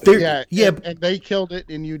you. And they killed it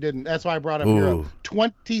and you didn't. That's why I brought up Europe.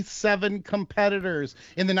 27 competitors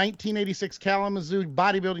in the 1986 Kalamazoo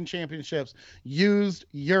Bodybuilding Championships used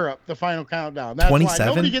Europe, the Final Countdown. That's 27? why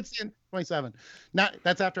nobody gets in. 27.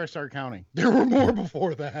 That's after I started counting. There were more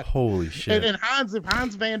before that. Holy shit. And if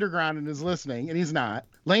Hans Vandergronden is listening, and he's not,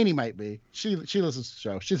 Lainey might be. She listens to the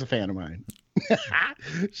show. She's a fan of mine.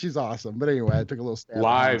 She's awesome. But anyway, I took a little stab.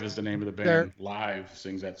 Live is the name of the band. Live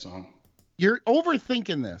sings that song. You're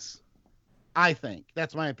overthinking this. I think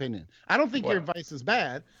that's my opinion. I don't think your advice is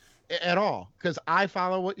bad at all, because I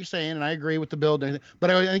follow what you're saying and I agree with the build, but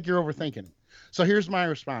I think you're overthinking it. So here's my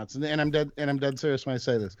response, and I'm dead serious when I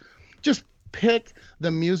say this. Just pick the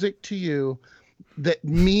music to you that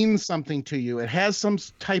means something to you. It has some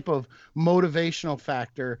type of motivational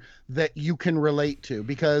factor that you can relate to,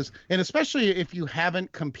 and especially if you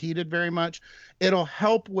haven't competed very much, it'll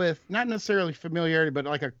help with not necessarily familiarity, but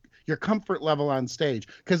like your comfort level on stage,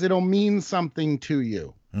 because it'll mean something to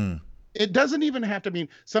you. It doesn't even have to mean,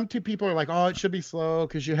 some people are like, oh, it should be slow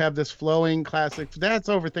because you have this flowing classic. That's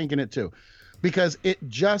overthinking it too, because it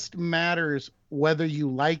just matters whether you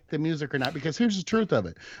like the music or not. Because here's the truth of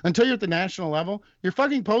it. Until you're at the national level, your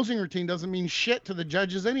fucking posing routine doesn't mean shit to the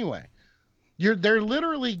judges anyway. They're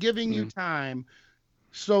literally giving you time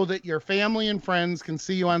so that your family and friends can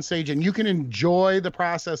see you on stage and you can enjoy the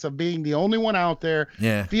process of being the only one out there,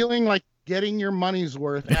 feeling like getting your money's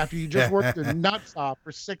worth after you just worked your nuts off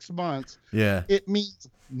for 6 months. Yeah. It means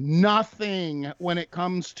nothing when it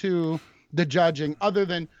comes to the judging, other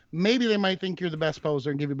than maybe they might think you're the best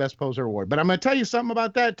poser and give you best poser award. But I'm going to tell you something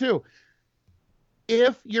about that too.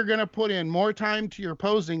 If you're going to put in more time to your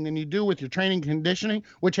posing than you do with your training conditioning,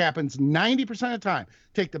 which happens 90% of the time,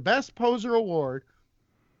 take the best poser award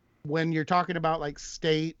when you're talking about like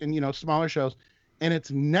state and, you know, smaller shows. And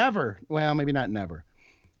it's never, well, maybe not never.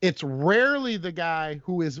 It's rarely the guy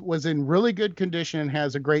who was in really good condition and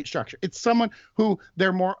has a great structure. It's someone who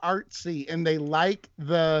they're more artsy and they like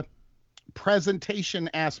the presentation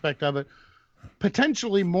aspect of it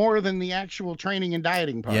potentially more than the actual training and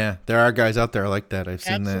dieting part. Yeah, there are guys out there like that. I've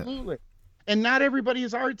seen that. Absolutely. And not everybody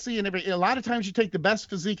is artsy, and a lot of times you take the best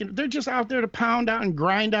physique and they're just out there to pound out and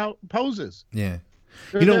grind out poses. Yeah.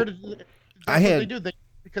 They're there to,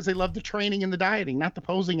 because they love the training and the dieting, not the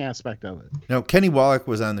posing aspect of it. No, Kenny Wallach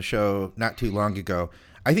was on the show not too long ago.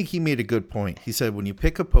 I think he made a good point. He said when you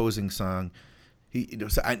pick a posing song,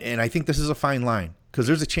 and I think this is a fine line, because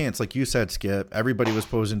there's a chance, like you said, Skip, everybody was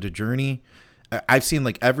posing to Journey. I've seen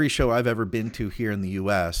like every show I've ever been to here in the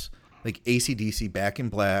U.S., like AC/DC, Back in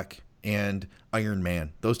Black, and Iron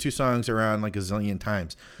Man. Those two songs are on like a zillion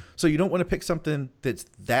times. So you don't want to pick something that's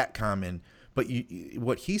that common, but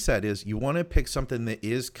what he said is you want to pick something that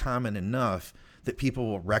is common enough that people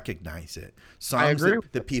will recognize it. Songs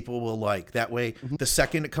that people will like. That way, the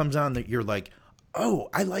second it comes on, that you're like, oh,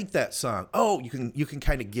 I like that song. Oh, you can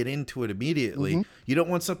kind of get into it immediately. You don't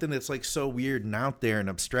want something that's like so weird and out there and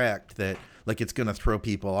abstract that like it's going to throw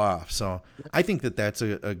people off. So I think that that's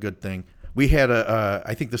a good thing. We had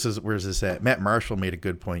I think this is, where's this at? Matt Marshall made a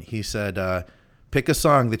good point. He said, pick a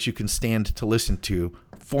song that you can stand to listen to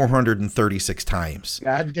 436 times.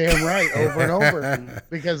 Goddamn right, over and over,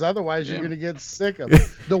 because otherwise you're going to get sick of it.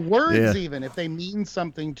 The words, even if they mean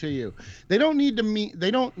something to you, they don't need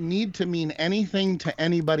to mean anything to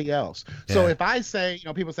anybody else. So if I say, you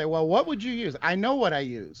know, people say, well, what would you use? I know what I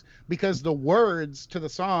use, because the words to the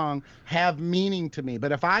song have meaning to me.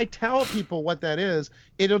 But if I tell people what that is,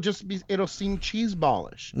 it'll seem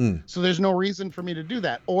cheeseballish. So there's no reason for me to do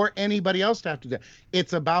that, or anybody else to have to do that.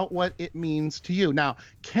 It's about what it means to you. Now,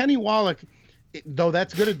 Kenny Wallach, though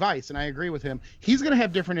that's good advice, and I agree with him, he's going to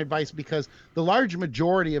have different advice, because the large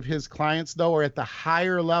majority of his clients, though, are at the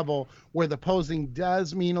higher level where the posing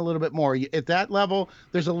does mean a little bit more. At that level,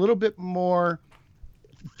 there's a little bit more,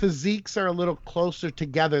 physiques are a little closer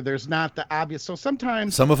together. There's not the obvious. So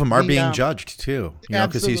sometimes some of them are being judged too, you know,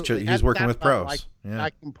 because he's working with pros.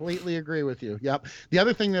 I completely agree with you. Yep. The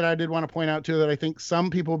other thing that I did want to point out too, that I think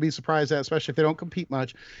some people will be surprised at, especially if they don't compete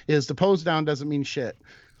much, is the pose down doesn't mean shit.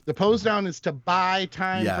 The pose down is to buy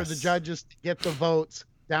time for the judges to get the votes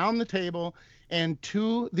down the table and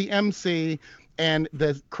to the MC and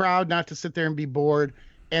the crowd not to sit there and be bored,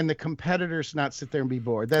 and the competitors not sit there and be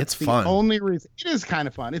bored. That's the only reason. It is kind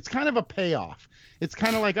of fun. It's kind of a payoff. It's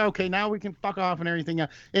kind of like, okay, now we can fuck off and everything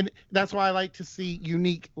else. And that's why I like to see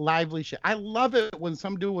unique, lively shit. I love it when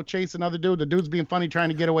some dude will chase another dude. The dude's being funny, trying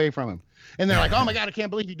to get away from him. And they're like, oh my God, I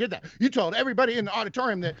can't believe you did that. You told everybody in the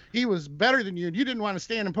auditorium that he was better than you, and you didn't want to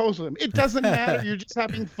stand and pose with him. It doesn't matter. You're just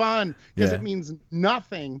having fun, because it means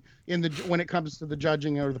nothing when it comes to the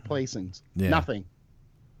judging or the placings. Nothing.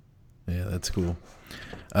 Yeah, that's cool.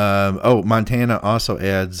 Montana also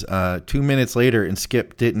adds 2 minutes later, and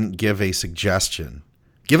Skip didn't give a suggestion.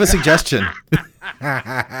 Give a suggestion.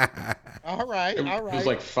 All right. It was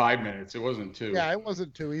like 5 minutes. It wasn't 2. Yeah, it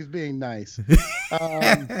wasn't 2. He's being nice.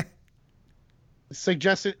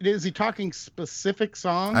 Suggested, is he talking specific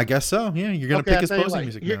songs? I guess so. Yeah, you're gonna pick his posing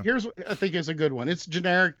music now. Here's what I think is a good one. It's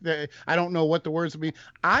generic. I don't know what the words would be.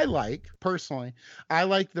 I like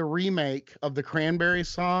the remake of the Cranberries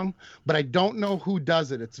song, but I don't know who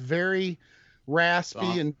does it. It's very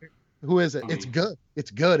raspy and who is it? It's good.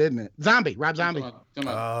 It's good, isn't it? Zombie, Rob Zombie.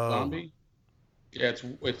 Zombie. Yeah, it's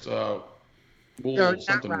Wolves,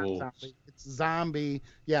 something Wolves. Zombie. It's Zombie.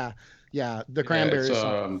 Yeah, the Cranberries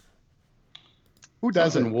song. Who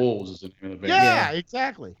doesn't? Wolves is the name of the band. Yeah,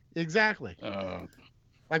 exactly.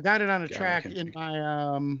 I've got it on a track in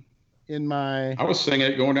my. I was singing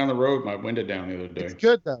it going down the road, my window down the other day. It's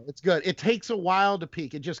good though. It's good. It takes a while to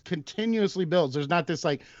peak. It just continuously builds. There's not this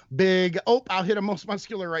like big, I'll hit a most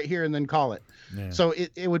muscular right here and then call it. Yeah. So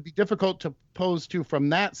it would be difficult to pose to from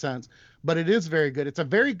that sense, but it is very good. It's a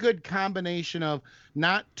very good combination of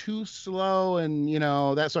not too slow and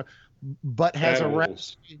that sort, but has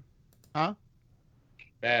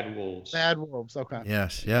Bad Wolves. Bad Wolves. Okay.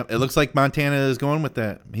 Yes. Yeah. It looks like Montana is going with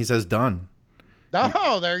that. He says done.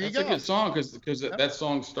 Oh, there you go. That's a good song because that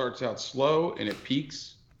song starts out slow and it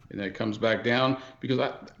peaks and then it comes back down.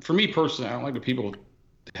 Because for me personally, I don't like when people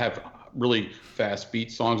have really fast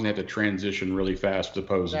beat songs and they have to transition really fast to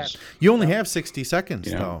poses. You only have 60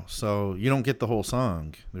 seconds though, so you don't get the whole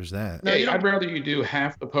song. There's that. No, I'd rather you do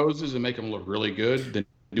half the poses and make them look really good than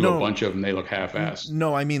do a bunch of them, they look half-assed.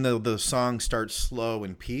 No, I mean the song starts slow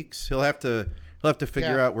and peaks. He'll have to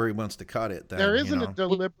figure out where he wants to cut it. Then, there isn't a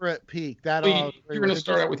deliberate peak. You're going to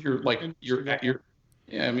start out with your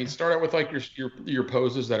start out with like your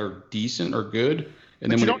poses that are decent or good, and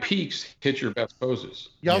then when it peaks, hit your best poses.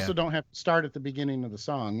 You also don't have to start at the beginning of the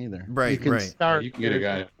song either. Right, you can start. You can get a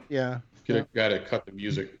guy. Get a guy to cut the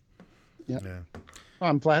music. Yeah. Well,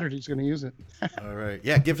 I'm flattered he's going to use it. All right.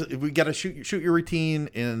 Yeah. We got to shoot your routine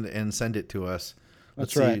and send it to us.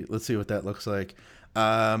 Let's see what that looks like.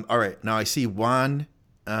 All right. Now I see Juan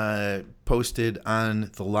posted on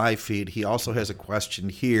the live feed. He also has a question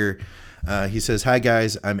here. He says, "Hi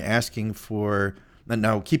guys, I'm asking for."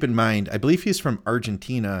 Now keep in mind, I believe he's from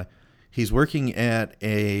Argentina. He's working at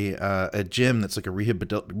a gym that's like a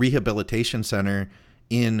rehabilitation center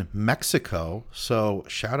in Mexico. So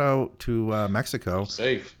shout out to Mexico.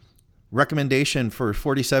 Safe. Recommendation for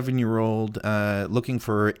 47-year-old looking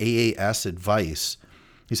for AAS advice.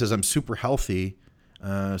 He says, I'm super healthy.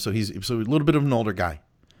 So he's a little bit of an older guy.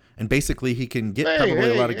 And basically he can get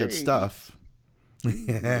a lot of good stuff.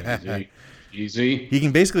 Easy. He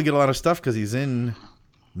can basically get a lot of stuff because he's in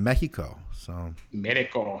Mexico. So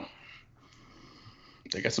Mexico.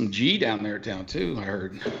 They got some G down there too, I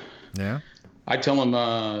heard. Yeah. I tell him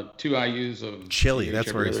 2 IUs of Chile.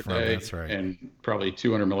 That's where he's from. That's right. And probably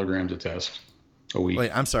 200 milligrams of test a week.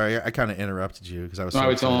 Wait, I'm sorry. I kind of interrupted you because I was. I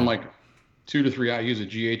would tell him like 2 to 3 IUs of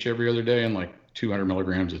GH every other day and like 200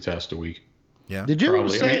 milligrams of test a week. Yeah. Did you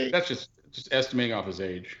say that's just estimating off his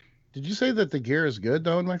age? Did you say that the gear is good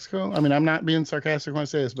though in Mexico? I mean, I'm not being sarcastic when I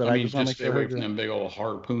say this, but I just want to make sure. Away from them big old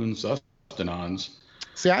harpoon sustenons.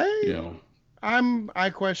 See, I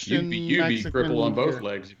question. You'd be crippled on both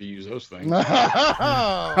legs if you use those things.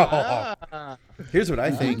 Here's what I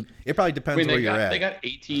think. It probably depends where you're at. They got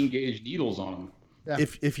 18 gauge needles on them. Yeah.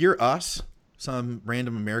 If you're us, some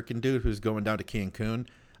random American dude who's going down to Cancun,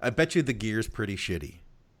 I bet you the gear's pretty shitty.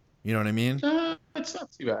 You know what I mean? It's not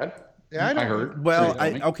too bad. Yeah, I heard. Well,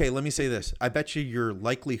 okay, let me say this. I bet you your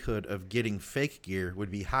likelihood of getting fake gear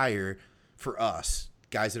would be higher for us.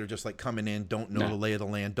 Guys that are just like coming in, don't know the lay of the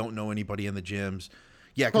land, don't know anybody in the gyms.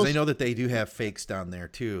 Yeah, because I know that they do have fakes down there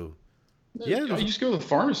too. Yeah, you just go to the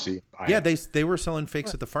pharmacy. Yeah, they were selling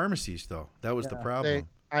fakes at the pharmacies though. That was the problem.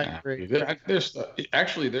 I agree.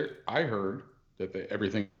 I heard that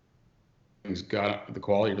everything's got the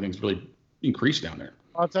quality. Everything's really increased down there.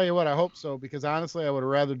 I'll tell you what, I hope so, because honestly, I would have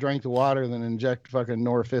rather drank the water than inject fucking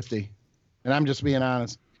Nor 50. And I'm just being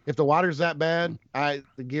honest. If the water's that bad,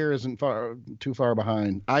 the gear isn't too far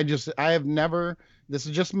behind. I have never, this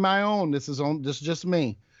is just my own, this is just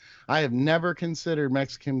me. I have never considered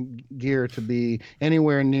Mexican gear to be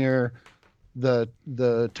anywhere near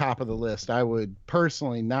the top of the list. I would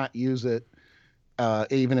personally not use it,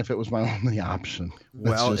 even if it was my only option.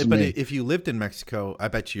 If you lived in Mexico, I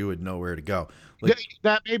bet you would know where to go.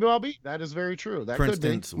 That may well be. That is very true. For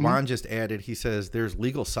instance, Juan just added, he says there's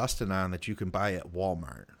legal Sustanon that you can buy at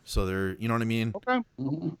Walmart. So you know what I mean? Okay.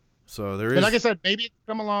 Mm-hmm. So there is. Like I said, maybe it's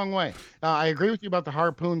come a long way. I agree with you about the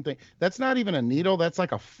harpoon thing. That's not even a needle. That's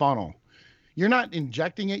like a funnel. You're not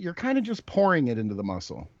injecting it. You're kind of just pouring it into the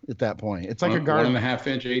muscle at that point. It's like a 1.5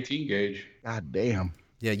 inch 18 gauge. God damn.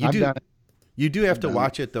 Yeah, you do. You do have to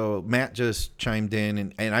watch it though. Matt just chimed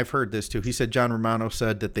in, and I've heard this too. He said John Romano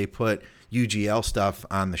said that they put UGL stuff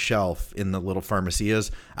on the shelf in the little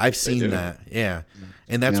pharmacias. I've seen that, yeah,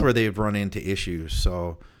 and that's where they've run into issues.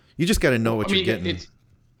 So you just got to know what you're getting.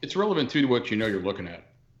 It's relevant to what you know you're looking at.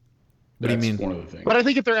 What do you mean? One of the things. But I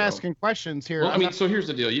think if they're asking questions here, so here's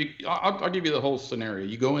the deal. I'll give you the whole scenario.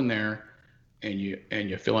 You go in there, and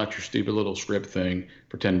you fill out your stupid little script thing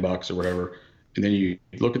for $10 or whatever. And then you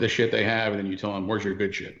look at the shit they have, and then you tell them, where's your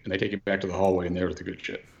good shit? And they take you back to the hallway, and there's the good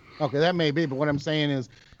shit. Okay, that may be. But what I'm saying is,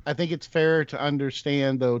 I think it's fair to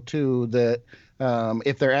understand, though, too, that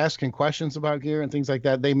if they're asking questions about gear and things like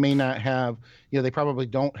that, they may not have, they probably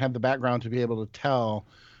don't have the background to be able to tell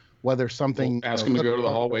whether something. Ask them to go to the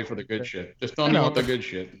hallway for the good shit. Just tell them you want the good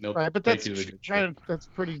shit. Right, but that's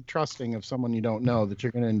pretty trusting of someone you don't know that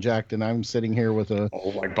you're going to inject. And I'm sitting here with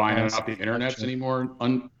like buying it off the internet's any more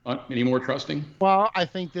trusting. Well, I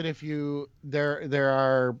think that if you're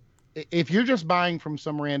just buying from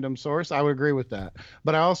some random source, I would agree with that.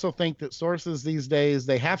 But I also think that sources these days,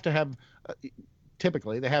 they have to have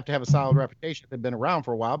typically. They have to have a solid reputation. They've been around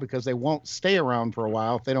for a while, because they won't stay around for a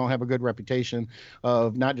while if they don't have a good reputation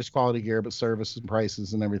of not just quality gear, but services and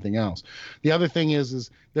prices and everything else. The other thing is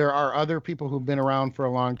there are other people who've been around for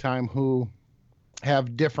a long time who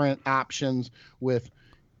have different options with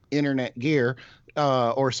internet gear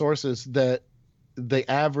or sources that the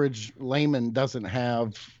average layman doesn't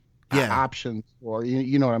have options for.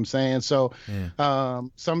 You know what I'm saying? So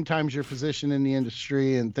sometimes your position in the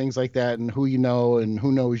industry and things like that, and who you know and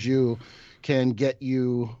who knows you, can get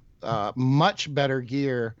you much better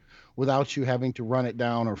gear without you having to run it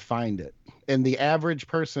down or find it. And the average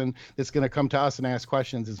person that's going to come to us and ask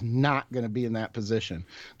questions is not going to be in that position.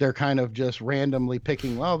 They're kind of just randomly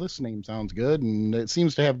picking, well, this name sounds good and it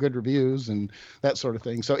seems to have good reviews and that sort of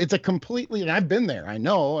thing. So it's a completely, and I've been there, I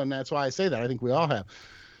know, and that's why I say that. I think we all have.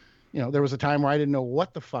 You know, there was a time where I didn't know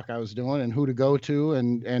what the fuck I was doing and who to go to,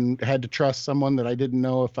 and had to trust someone that I didn't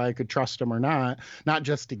know if I could trust them or not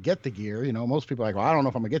just to get the gear. You know, most people are like, well, I don't know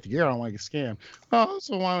if I'm gonna get the gear. I don't want to get scammed. I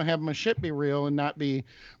also want to have my shit be real and not be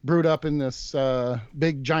brewed up in this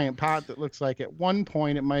big giant pot that looks like at one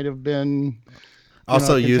point it might have been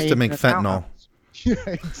also used to make fentanyl. Yeah,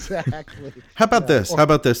 exactly. How about this? How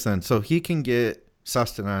about this then? So he can get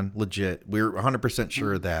Sustanon legit. We're 100%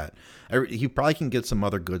 sure of that. He probably can get some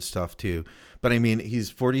other good stuff too. But I mean, he's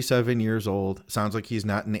 47 years old. Sounds like he's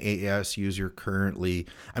not an AAS user currently.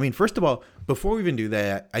 I mean, first of all, before we even do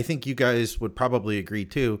that, I think you guys would probably agree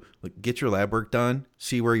too. Like, get your lab work done,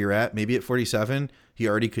 see where you're at. Maybe at 47, he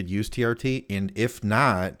already could use TRT. And if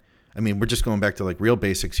not, I mean, we're just going back to like real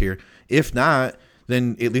basics here. If not,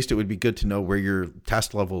 then at least it would be good to know where your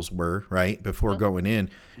test levels were, right, before going in.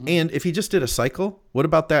 And if he just did a cycle, what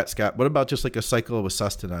about that, Scott? What about just like a cycle with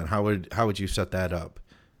Sustanon? How would you set that up?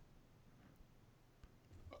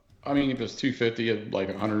 I mean, if it's 250, like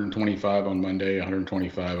 125 on Monday,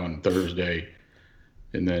 125 on Thursday,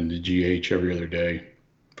 and then the GH every other day.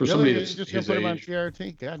 For somebody that's just gonna put him on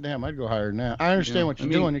TRT. God damn, I'd go higher than that. I understand what you're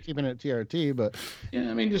doing. You're keeping it at TRT, but yeah,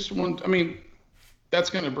 I mean, just one. I mean, that's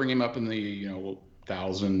going to bring him up in the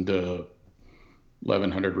 1,000 to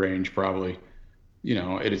 1,100 range probably. You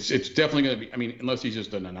know, it's definitely going to be. I mean, unless he's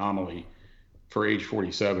just an anomaly for age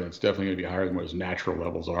 47, it's definitely going to be higher than what his natural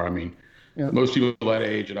levels are. I mean, most people that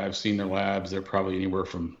age that I've seen their labs, they're probably anywhere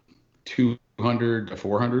from 200 to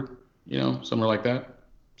 400. You know, somewhere like that.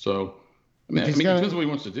 So, I mean, it depends what he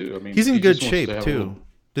wants to do. I mean, he's in good shape too.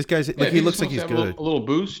 This guy's like he looks like he's good. A little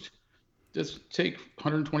boost. Just take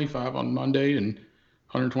 125 on Monday and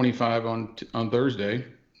 125 on Thursday.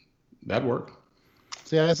 That'd work.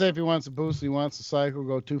 See, I say if he wants a boost, he wants a cycle,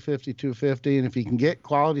 go 250, 250. And if he can get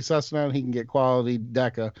quality Sustanon, he can get quality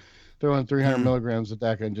Deca. Throw in 300 milligrams of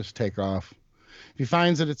Deca and just take off. If he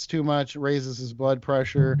finds that it's too much, raises his blood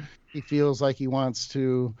pressure, he feels like he wants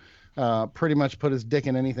to pretty much put his dick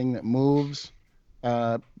in anything that moves,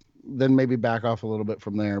 then maybe back off a little bit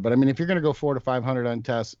from there. But I mean, if you're going to go 400 to 500 on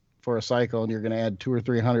tests for a cycle and you're going to add 200 or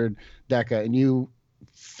 300 Deca and you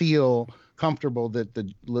feel comfortable that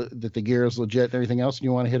the gear is legit and everything else, and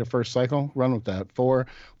you want to hit a first cycle, run with that. 4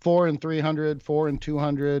 and 300, 4 and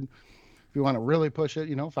 200. If you want to really push it,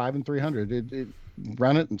 5 and 300.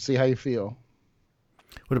 Run it and see how you feel.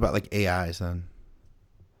 What about like AIs then?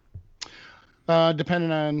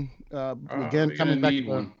 Depending on again coming back to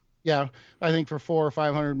one. Yeah, I think for 400 or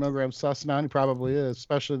 500 milligrams Sustanon, he probably is,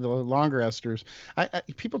 especially the longer esters.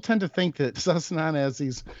 People tend to think that Sustanon has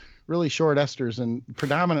these really short esters, and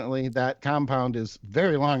predominantly that compound is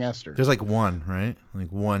very long esters. There's like one, right?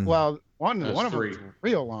 Like one. Well, one of them is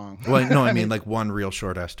real long. Well, no, I mean like one real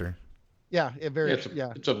short ester. Yeah,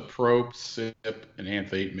 it's a prop, sip, and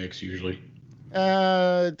anthate mix usually.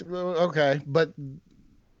 Okay, but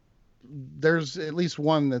there's at least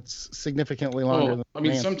one that's significantly longer than. I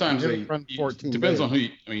mean, sometimes it depends on who.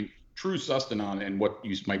 True Sustanon and what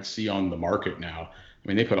you might see on the market now. I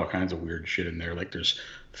mean, they put all kinds of weird shit in there. Like there's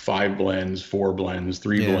 5 blends, 4 blends,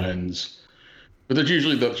 3 blends, but there's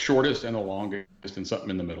usually the shortest and the longest, and something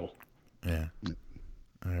in the middle. Yeah.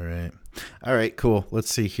 All right. Cool.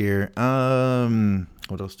 Let's see here.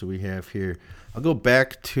 What else do we have here? I'll go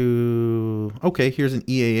back to. Okay, here's an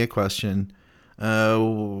EAA question.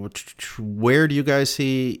 Where do you guys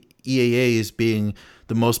see EAAs being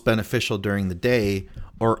the most beneficial during the day,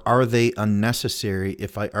 or are they unnecessary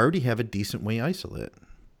if I already have a decent whey isolate?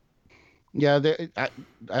 Yeah, I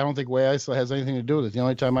don't think whey isolate has anything to do with it. The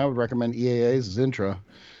only time I would recommend EAAs is intra.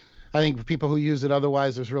 I think for people who use it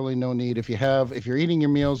otherwise, there's really no need. If you're eating your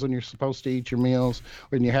meals when you're supposed to eat your meals,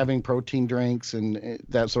 when you're having protein drinks and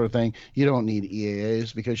that sort of thing, you don't need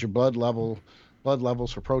EAAs because your blood level blood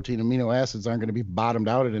levels for protein amino acids aren't going to be bottomed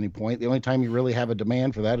out at any point. The only time you really have a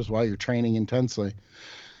demand for that is while you're training intensely,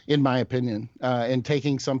 in my opinion. And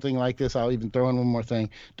taking something like this, I'll even throw in one more thing.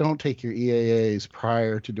 Don't take your EAAs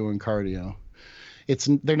prior to doing cardio.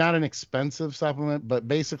 They're not an expensive supplement, but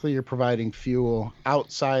basically you're providing fuel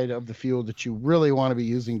outside of the fuel that you really want to be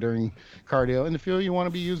using during cardio. And the fuel you want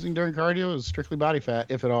to be using during cardio is strictly body fat,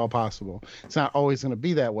 if at all possible. It's not always going to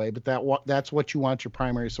be that way, but that's what you want your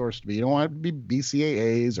primary source to be. You don't want it to be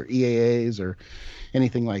BCAAs or EAAs or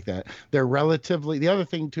anything like that. They're relatively, the other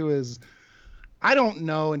thing too is, I don't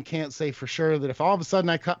know and can't say for sure that if all of a sudden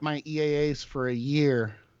I cut my EAAs for a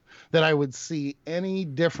year, that I would see any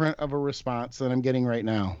different of a response than I'm getting right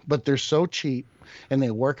now. But they're so cheap and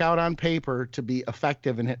they work out on paper to be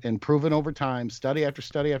effective and proven over time, study after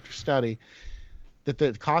study after study, that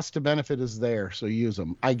the cost to benefit is there. So use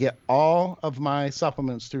them. I get all of my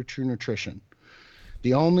supplements through True Nutrition.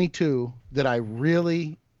 The only two that I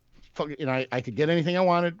really, I could get anything I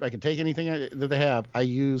wanted. I could take anything that they have. I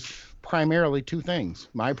use primarily two things,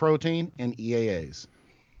 My Protein and EAAs.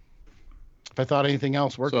 If I thought anything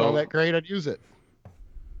else worked all that great, I'd use it.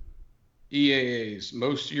 EAAs,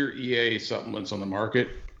 most of your EAA supplements on the market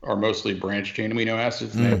are mostly branched chain amino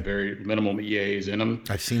acids. They have very minimal EAAs in them.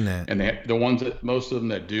 I've seen that. And the ones that, most of them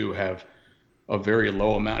that do have a very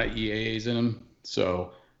low amount of EAAs in them.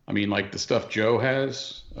 So, I mean, like the stuff Joe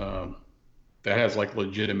has, that has like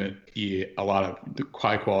legitimate a lot of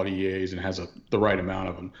high quality EAAs and has the right amount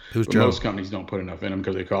of them. Who's but Joe? Most companies don't put enough in them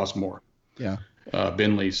because they cost more. Yeah.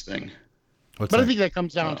 Bentley's thing. I think that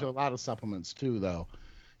comes down to a lot of supplements too, though.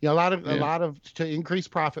 A lot of to increase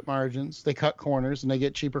profit margins, they cut corners and they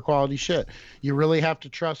get cheaper quality shit. You really have to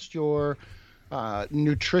trust your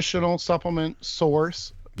nutritional supplement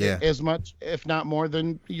source as much, if not more,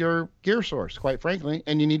 than your gear source, quite frankly.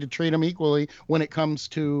 And you need to treat them equally when it comes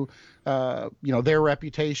to their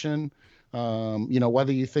reputation.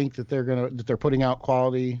 Whether you think that they're putting out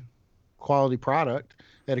quality product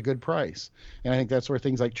at a good price. And I think that's where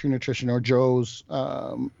things like True Nutrition or Joe's,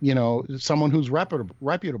 someone who's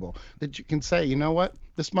reputable, that you can say, you know what,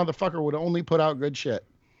 this motherfucker would only put out good shit.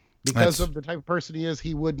 Because of the type of person he is,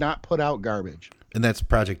 he would not put out garbage. And that's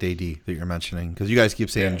Project AD that you're mentioning, because you guys keep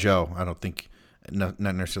saying Joe. I don't think, not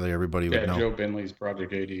necessarily everybody would know. Joe Bentley's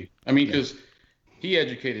Project AD. I mean, because he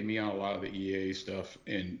educated me on a lot of the EA stuff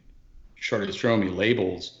and started showing me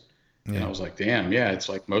labels. And I was like, damn, it's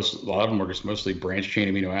like a lot of them are just mostly branched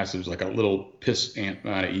chain amino acids, like a little piss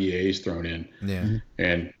amount of EAs thrown in. Yeah. Mm-hmm.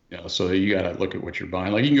 And so you got to look at what you're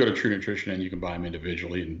buying. Like you can go to True Nutrition and you can buy them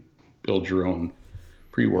individually and build your own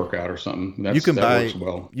pre-workout or something. That works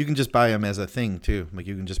well. You can just buy them as a thing too. Like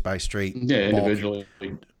you can just buy straight. Yeah, individually.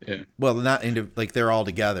 Yeah. Well, not like they're all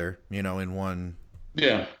together, in one.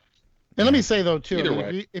 Yeah. And let me say though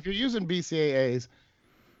too, if you're using BCAAs,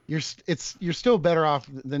 you're still better off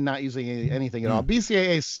than not using anything at all.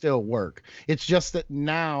 BCAAs still work. It's just that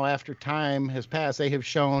now, after time has passed, they have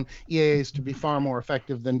shown EAAs to be far more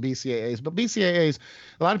effective than BCAAs. But BCAAs,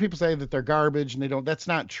 a lot of people say that they're garbage, and they don't. That's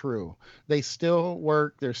not true. They still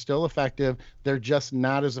work. They're still effective. They're just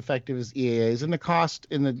not as effective as EAAs. And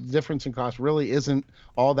the difference in cost really isn't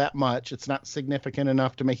all that much. It's not significant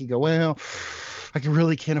enough to make you go, well, I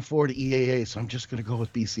really can't afford EAAs, so I'm just going to go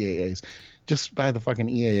with BCAAs. Just buy the fucking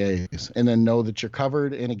EAAs and then know that you're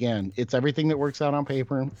covered. And again, it's everything that works out on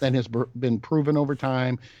paper and has been proven over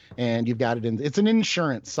time. And you've got it in. It's an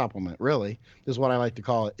insurance supplement, really, is what I like to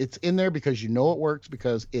call it. It's in there because you know it works,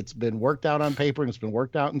 because it's been worked out on paper and it's been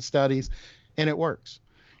worked out in studies, and it works.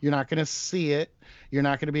 You're not going to see it. You're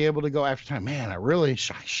not going to be able to go after time. Man,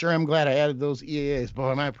 I sure am glad I added those EAAs.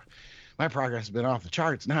 Boy, my progress has been off the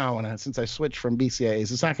charts now since I switched from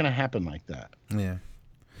BCAAs. It's not going to happen like that. Yeah.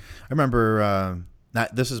 I remember,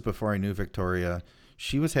 this is before I knew Victoria.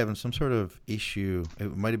 She was having some sort of issue.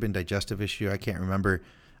 It might have been digestive issue. I can't remember.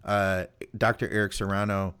 Dr. Eric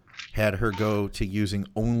Serrano had her go to using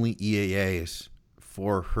only EAAs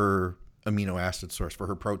for her amino acid source, for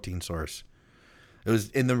her protein source.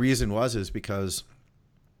 And the reason is because,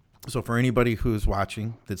 so for anybody who's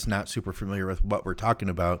watching that's not super familiar with what we're talking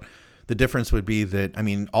about, the difference would be that,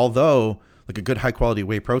 although like a good high quality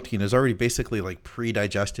whey protein is already basically like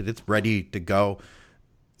pre-digested, it's ready to go.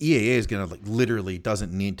 EAA is going to literally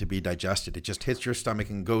doesn't need to be digested. It just hits your stomach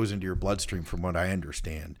and goes into your bloodstream, from what I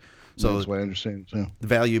understand. So that's what I understand too. The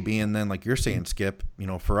value being then, like you're saying, Skip,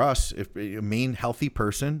 for us, if a main healthy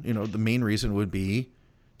person, the main reason would be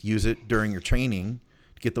to use it during your training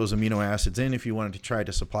to get those amino acids in. If you wanted to try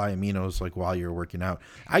to supply aminos like while you're working out,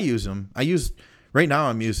 I use them. Right now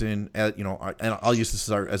I'm using, and I'll use this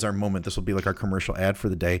as our moment. This will be like our commercial ad for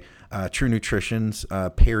the day. True Nutrition's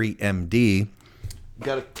Perry MD.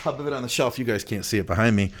 got a tub of it on the shelf. You guys can't see it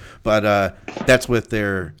behind me, but that's with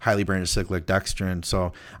their highly branded cyclic dextrin.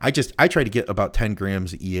 So I try to get about 10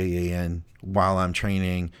 grams of EAA in while I'm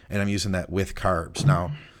training, and I'm using that with carbs.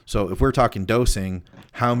 Now, so if we're talking dosing,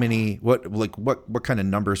 what kind of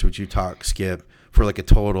numbers would you talk, Skip, for like a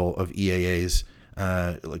total of EAAs,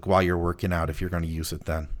 like while you're working out, if you're going to use it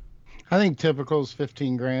then? I think typical is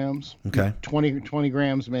 15 grams. Okay. 20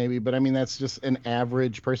 grams maybe, but I mean, that's just an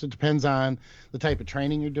average person. It depends on the type of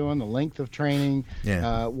training you're doing, the length of training,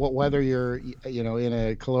 whether you're, in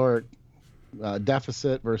a caloric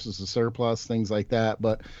deficit versus a surplus, things like that.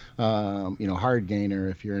 But, hard gainer,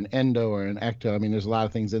 if you're an endo or an ecto, I mean, there's a lot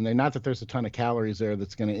of things in there. Not that there's a ton of calories there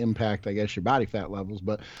that's going to impact, I guess, your body fat levels.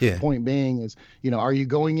 But the point being is, are you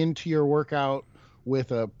going into your workout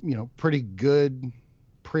with a, pretty good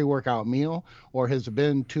pre-workout meal, or has it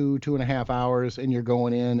been 2.5 hours and you're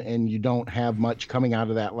going in and you don't have much coming out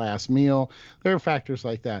of that last meal? There are factors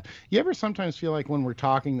like that. You ever sometimes feel like when we're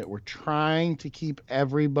talking that we're trying to keep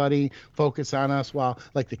everybody focused on us while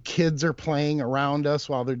like the kids are playing around us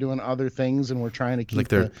while they're doing other things, and we're trying to keep like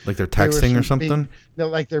they're texting or something?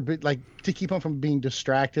 Like they're like to keep them from being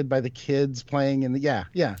distracted by the kids playing in the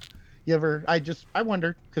You ever? I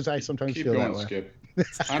wonder, because I sometimes keep feel going, that way. Skip.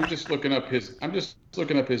 I'm just looking up his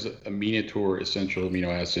Aminotor essential amino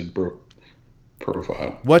acid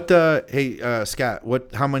profile. What? Hey, Scott.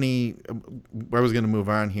 How many? I was going to move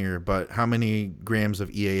on here, but how many grams of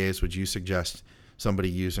EAAs would you suggest somebody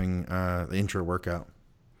using the intra workout?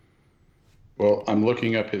 Well, I'm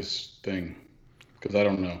looking up his thing because I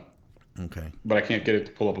don't know. Okay. But I can't get it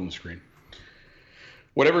to pull up on the screen.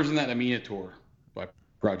 Whatever's in that Aminotor by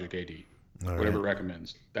Project AD, whatever it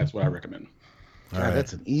recommends, that's what I recommend. God,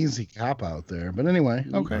 that's an easy cop out there. But anyway,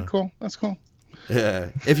 okay, cool. That's cool. Yeah.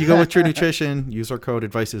 If you go with True Nutrition, use our code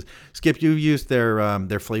Advices. Skip, you used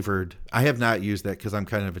their flavored. I have not used that because I'm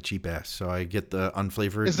kind of a cheap ass, so I get the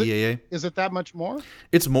unflavored EAA. Is it that much more?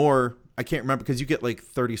 It's more. I can't remember because you get like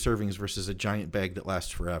 30 servings versus a giant bag that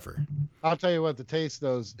lasts forever. I'll tell you what, the taste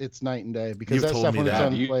those, it's night and day because that stuff when it's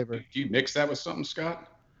unflavored. Do you mix that with something, Scott?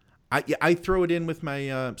 I throw it in with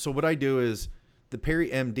my. So what I do is the Perry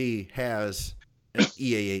MD has an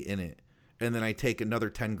EAA in it, and then I take another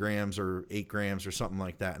 10 grams or 8 grams or something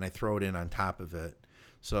like that, and I throw it in on top of it.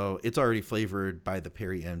 So it's already flavored by the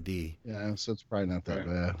Perry MD. Yeah, so it's probably not that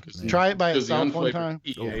bad. Try it by itself one time.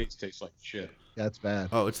 EAAs taste like shit. That's bad.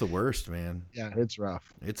 Oh, it's the worst, man. Yeah, it's rough.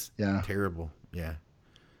 It's terrible. Yeah.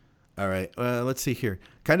 All right. Let's see here.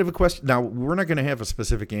 Kind of a question. Now, we're not going to have a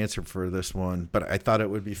specific answer for this one, but I thought it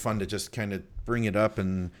would be fun to just kind of bring it up,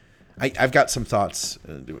 and I've got some thoughts.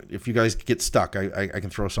 If you guys get stuck, I can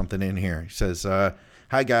throw something in here. He says,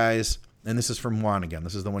 hi, guys. And this is from Juan again.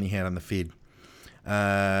 This is the one he had on the feed.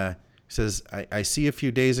 He says, I see a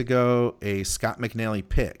few days ago a Scott McNally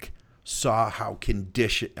pick. Saw how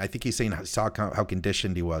conditioned. I think he's saying saw how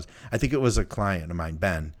conditioned he was. I think it was a client of mine,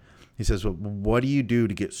 Ben. He says, well, what do you do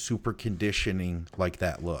to get super conditioning like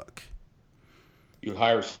that look? You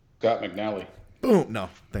hire Scott McNally. Boom. No,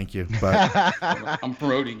 thank you. But I'm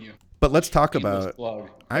promoting you. But let's talk about.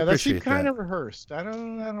 I appreciate that. Kind of rehearsed. I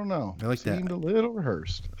don't know. I like that. Seemed a little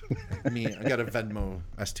rehearsed. I got a Venmo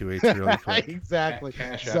S2H really quick. Exactly.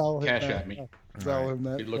 Cash at me. Sell him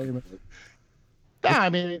that. Yeah, I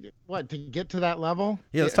mean, what, to get to that level?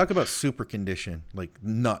 Yeah, let's talk about super condition, like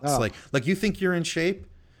nuts. Oh. Like you think you're in shape,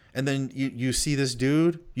 and then you see this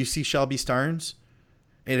dude, you see Shelby Starnes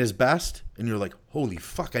at his best, and you're like, holy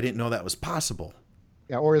fuck, I didn't know that was possible.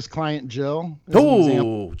 Yeah, or his client Jill.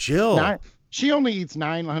 Oh, Jill. She only eats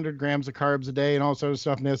 900 grams of carbs a day and all sorts of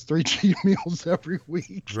stuff, and has 3 cheat meals every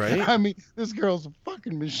week. Right. I mean, this girl's a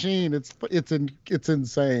fucking machine. It's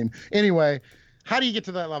insane. Anyway, how do you get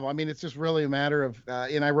to that level? I mean, it's just really a matter of,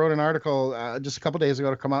 and I wrote an article just a couple days ago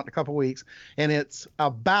to come out in a couple weeks, and it's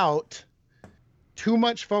about too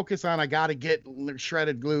much focus on I got to get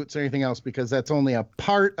shredded glutes or anything else, because that's only a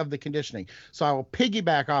part of the conditioning. So I will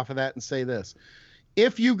piggyback off of that and say this.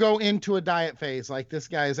 If you go into a diet phase like this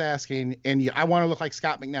guy is asking, and I want to look like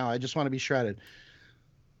Scott McNally, I just want to be shredded,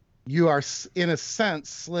 you are, in a sense,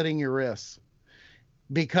 slitting your wrists,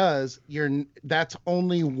 because that's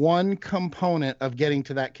only one component of getting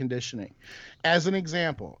to that conditioning. As an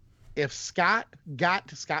example, if Scott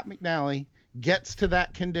McNally gets to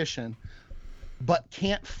that condition but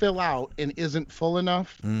can't fill out and isn't full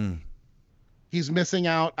enough, he's missing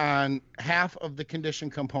out on half of the condition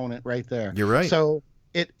component right there. You're right. So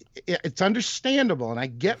it's understandable, and I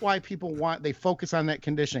get why people they focus on that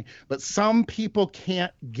conditioning, but some people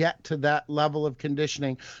can't get to that level of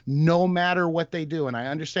conditioning no matter what they do. And I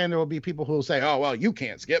understand there will be people who will say, oh, well, you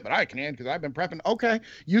can't skip, but I can because I've been prepping. Okay,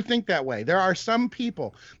 you think that way. There are some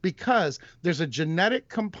people, because there's a genetic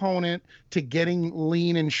component to getting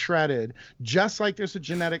lean and shredded, just like there's a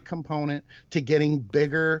genetic component to getting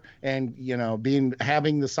bigger and,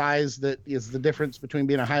 having the size that is the difference between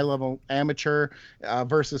being a high level amateur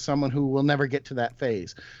versus someone who will never get to that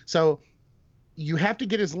phase. So you have to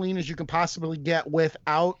get as lean as you can possibly get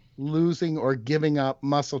without losing or giving up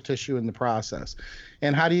muscle tissue in the process.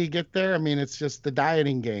 And how do you get there? I mean, it's just the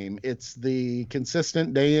dieting game. It's the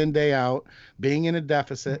consistent day in, day out, being in a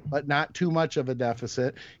deficit, but not too much of a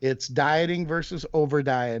deficit. It's dieting versus over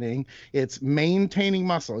dieting. It's maintaining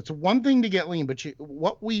muscle. It's one thing to get lean, but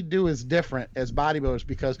what we do is different as bodybuilders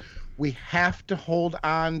because we have to hold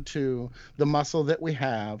on to the muscle that we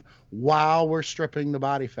have while we're stripping the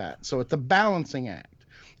body fat. So it's a balancing act.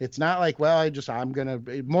 It's not like, well, I'm going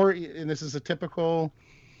to more, and this is a typical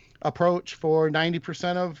approach for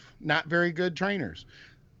 90% of not very good trainers.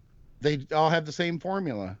 They all have the same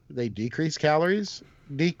formula. They decrease calories,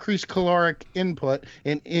 decrease caloric input,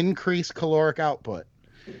 and increase caloric output.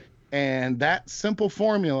 And that simple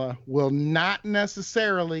formula will not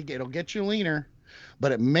necessarily, it'll get you leaner,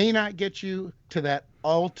 but it may not get you to that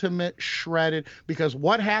ultimate shredded, because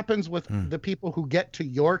what happens with the people who get to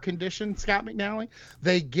your condition, Scott McNally,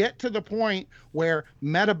 they get to the point where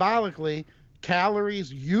metabolically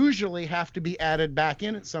calories usually have to be added back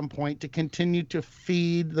in at some point to continue to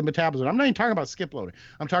feed the metabolism. I'm not even talking about skip loading.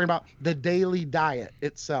 I'm talking about the daily diet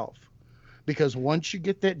itself. Because once you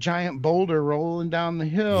get that giant boulder rolling down the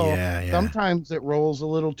hill, sometimes it rolls a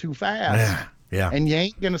little too fast. Yeah. And you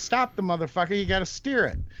ain't going to stop the motherfucker. You got to steer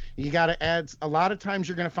it. You got to add. A lot of times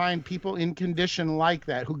you're going to find people in condition like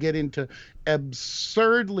that who get into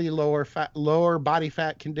absurdly lower body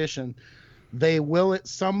fat condition. They will at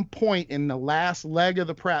some point in the last leg of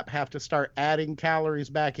the prep have to start adding calories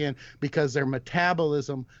back in because their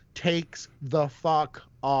metabolism takes the fuck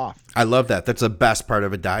off. I love that. That's the best part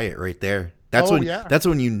of a diet right there. That's when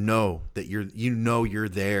you know that you're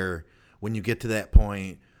there, when you get to that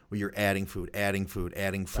point where you're adding food,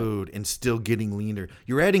 and still getting leaner.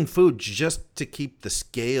 You're adding food just to keep the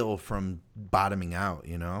scale from bottoming out,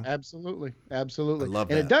 Absolutely. I love that.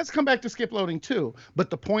 And it does come back to skip loading too. But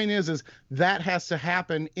the point is that has to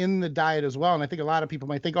happen in the diet as well. And I think a lot of people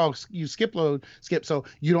might think, oh, you skip, so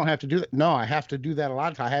you don't have to do that. No, I have to do that a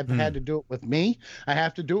lot of times. I have had to do it with me. I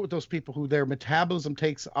have to do it with those people who their metabolism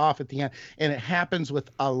takes off at the end. And it happens with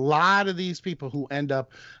a lot of these people who end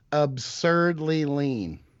up absurdly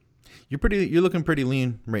lean. You're looking pretty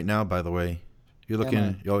lean right now, by the way. You're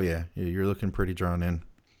looking, you're looking pretty drawn in.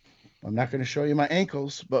 I'm not going to show you my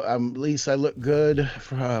ankles, but at least I look good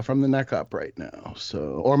from the neck up right now.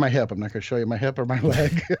 Or my hip. I'm not going to show you my hip or my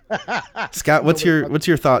leg. Scott, what's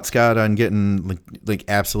your thought, Scott, on getting like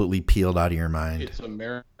absolutely peeled out of your mind? It's a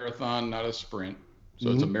marathon, not a sprint. So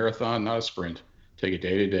it's a marathon, not a sprint. Take it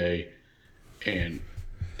day to day, and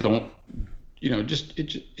don't,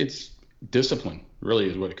 it's discipline. Really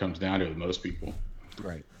is what it comes down to with most people.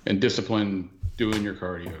 Right. And discipline, doing your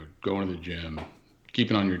cardio, going to the gym,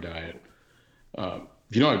 keeping on your diet. If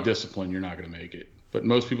you don't have discipline, you're not going to make it. But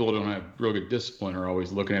most people who don't have real good discipline are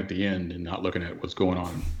always looking at the end and not looking at what's going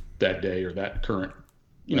on that day or that current,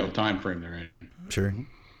 time frame they're in. Sure.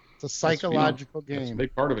 It's a psychological game. That's a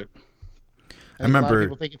big part of it. I remember a lot of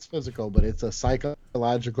people think it's physical, but it's a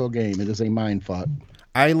psychological game. It is a mind fuck.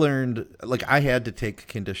 I learned, I had to take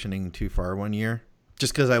conditioning too far one year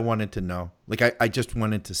just because I wanted to know. I just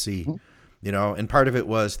wanted to see, and part of it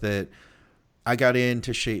was that I got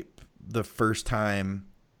into shape the first time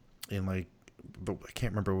in I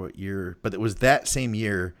can't remember what year, but it was that same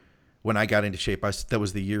year when I got into shape. That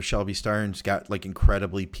was the year Shelby Starnes got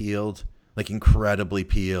incredibly peeled.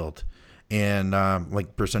 And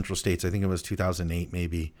for Central States, I think it was 2008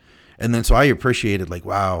 maybe. And then so I appreciated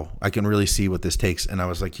wow, I can really see what this takes. And I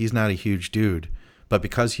was like, he's not a huge dude, but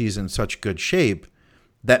because he's in such good shape,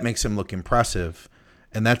 that makes him look impressive.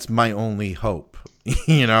 And that's my only hope,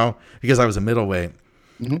 because I was a middleweight.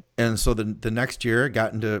 Mm-hmm. And so the next year I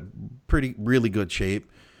got into really good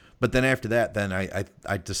shape. But then after that,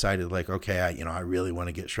 I decided okay, I really want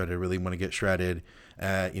to get shredded,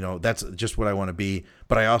 that's just what I want to be.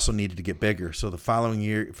 But I also needed to get bigger. So the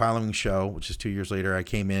following show, which is 2 years later, I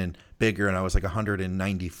came in bigger and I was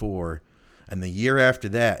 194. And the year after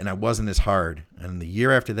that, and I wasn't as hard. And the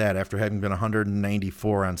year after that, after having been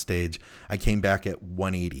 194 on stage, I came back at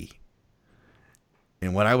 180.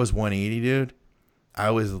 And when I was 180, dude, I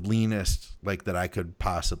was leanest like that I could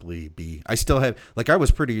possibly be. I still have, like, I was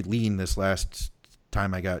pretty lean this last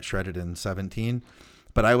time I got shredded in 17,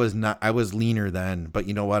 but I was leaner then, but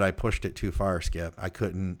you know what? I pushed it too far, Skip. I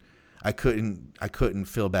couldn't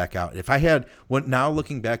fill back out. If I had now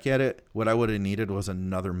looking back at it, what I would have needed was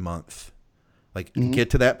another month, like get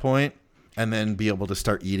to that point and then be able to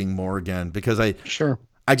start eating more again, because I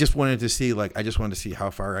just wanted to see how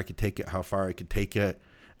far I could take it.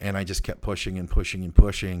 And I just kept pushing and pushing and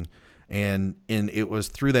pushing. And it was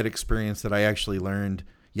through that experience that I actually learned,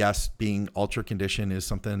 yes, being ultra conditioned is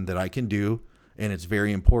something that I can do, and it's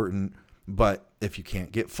very important. But if you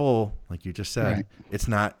can't get full, like you just said,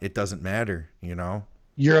 it doesn't matter, you know?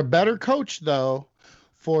 You're a better coach, though,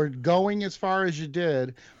 for going as far as you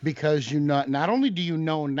did, because not only do you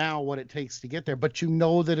know now what it takes to get there, but you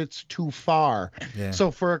know that it's too far. Yeah. So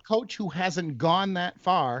for a coach who hasn't gone that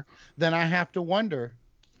far, then I have to wonder,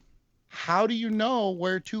 how do you know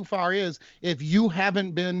where too far is if you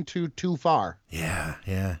haven't been to too far? Yeah.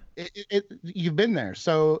 You've been there.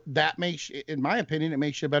 So that makes, in my opinion, it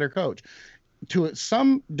makes you a better coach. To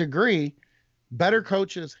some degree, better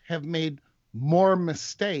coaches have made more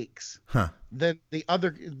mistakes than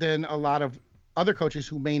a lot of other coaches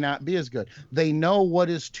who may not be as good. They know what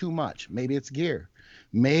is too much. Maybe it's gear.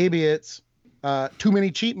 Maybe it's too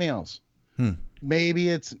many cheat meals. Maybe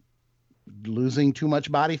it's losing too much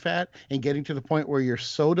body fat and getting to the point where you're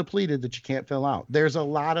so depleted that you can't fill out. There's a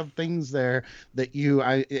lot of things there that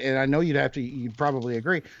I know you'd probably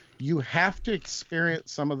agree. You have to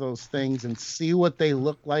experience some of those things and see what they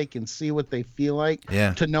look like and see what they feel like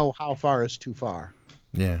to know how far is too far.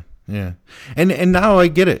 Yeah. And now I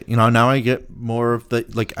get it. You know, now I get more of the,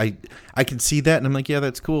 like, I can see that and I'm like, yeah,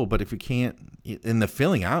 that's cool. But if you can't, in the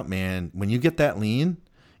filling out, man, when you get that lean,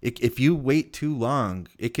 if you wait too long,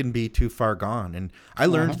 it can be too far gone. And I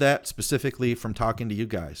learned that specifically from talking to you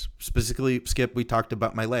guys. Specifically, Skip, we talked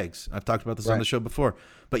about my legs. I've talked about this on the show before.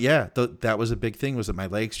 But yeah, that was a big thing, was that my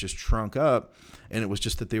legs just shrunk up, and it was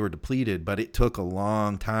just that they were depleted. But it took a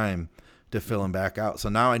long time to fill them back out. So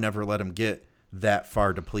now I never let them get that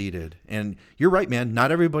far depleted. And you're right, man.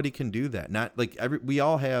 Not everybody can do that. Not like we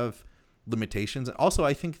all have limitations. Also,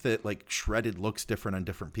 I think that like shredded looks different on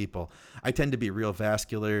different people. I tend to be real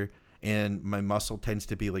vascular, and my muscle tends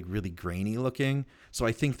to be like really grainy looking. So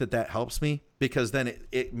I think that helps me, because then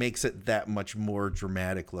it makes it that much more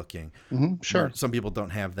dramatic looking. Sure. Some people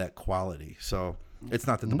don't have that quality. So it's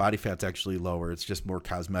not that the body fat's actually lower. It's just more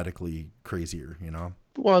cosmetically crazier, you know?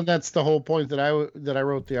 Well, that's the whole point that I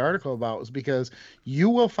wrote the article about, was because you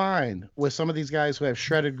will find with some of these guys who have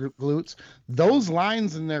shredded glutes, those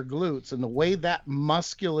lines in their glutes and the way that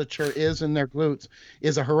musculature is in their glutes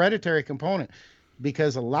is a hereditary component,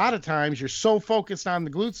 because a lot of times you're so focused on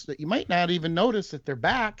the glutes that you might not even notice that their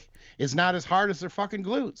back is not as hard as their fucking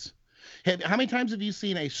glutes. How many times have you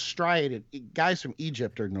seen a striated, guys from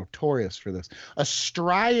Egypt are notorious for this, a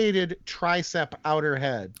striated tricep outer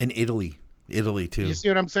head? In Italy too. You see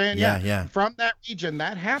what I'm saying? Yeah. From that region,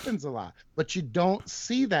 that happens a lot, but you don't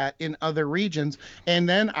see that in other regions. And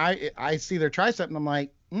then I see their tricep and I'm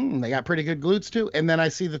like, they got pretty good glutes too. And then I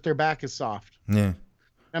see that their back is soft. Yeah.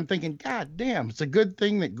 I'm thinking, God damn, it's a good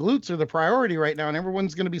thing that glutes are the priority right now. And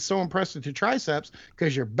everyone's going to be so impressed with your triceps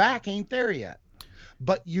because your back ain't there yet.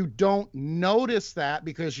 But you don't notice that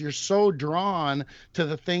because you're so drawn to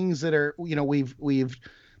the things that are, you know, we've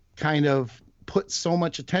kind of put so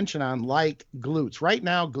much attention on, like glutes. Right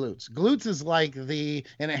now, glutes is like and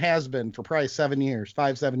it has been for probably 7 years.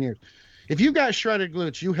 If you've got shredded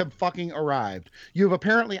glutes, you have fucking arrived. You've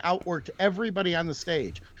apparently outworked everybody on the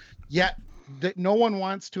stage. Yet that no one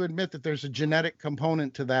wants to admit that there's a genetic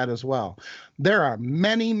component to that as well. There are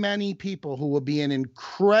many, many people who will be in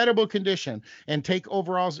incredible condition and take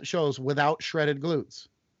overalls at shows without shredded glutes,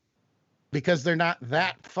 because they're not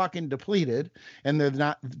that fucking depleted and they're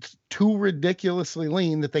not too ridiculously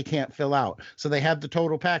lean that they can't fill out. So they have the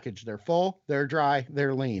total package. They're full, they're dry,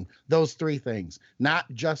 they're lean. Those three things, not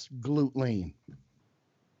just glute lean.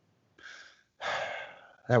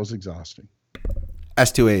 That was exhausting.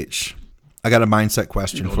 S2H. I got a mindset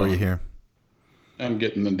question for you here. I'm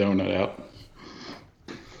getting the donut out.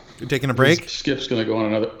 You're taking a break? Skip's going to go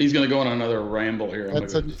on another ramble here.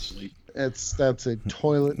 That's a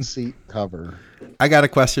toilet seat cover. I got a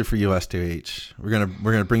question for you, S2H. We're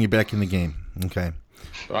gonna bring you back in the game. Okay.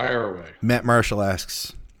 Fire away. Matt Marshall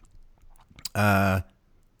asks, how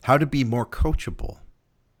to be more coachable.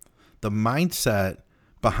 The mindset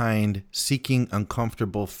behind seeking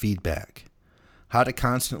uncomfortable feedback. How to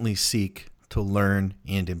constantly seek to learn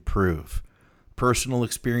and improve. Personal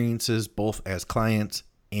experiences, both as clients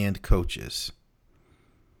and coaches.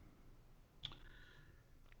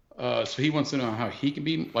 So he wants to know how he can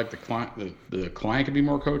be like the client can be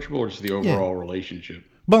more coachable, or just the overall relationship.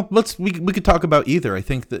 Well, we could talk about either. I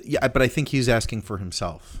think that but I think he's asking for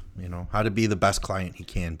himself. You know, how to be the best client he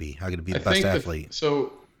can be, how to be the best athlete.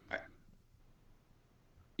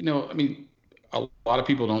 I mean, a lot of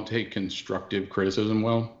people don't take constructive criticism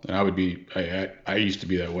well, and I used to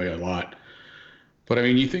be that way a lot. But I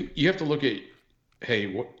mean, you have to look at, hey,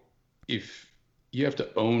 what if you have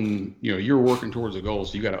to own, you're working towards a goal,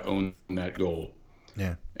 so you got to own that goal.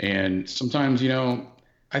 Yeah. And sometimes,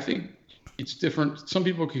 I think it's different. Some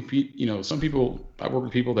people compete, I work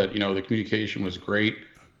with people that, the communication was great.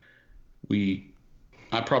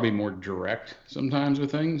 I'm probably more direct sometimes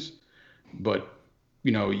with things, but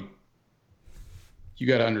you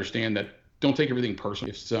got to understand that don't take everything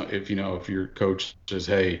personally. If your coach says,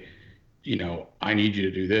 hey, I need you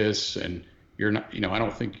to do this, and you're not, I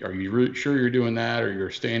don't think, are you really sure you're doing that, or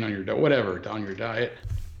you're staying on your diet, whatever, on your diet.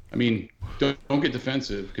 I mean, don't get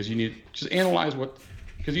defensive, because you need just analyze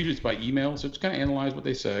because usually it's by email. So just kind of analyze what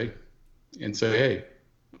they say and say, hey,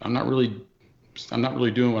 I'm not really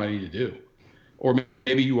doing what I need to do. Or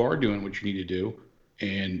maybe you are doing what you need to do.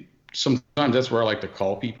 And sometimes that's where I like to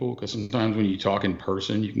call people, because sometimes when you talk in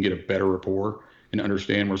person, you can get a better rapport and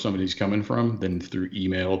understand where somebody's coming from than through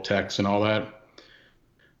email, text, and all that.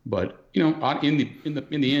 But in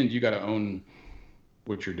the end, you got to own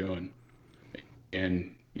what you're doing,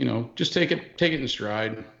 and just take it in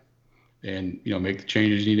stride, and make the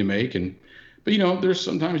changes you need to make. But there's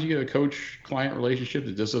sometimes you get a coach-client relationship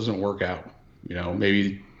that just doesn't work out.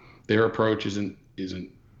 Maybe their approach isn't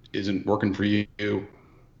working for you,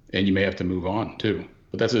 and you may have to move on too.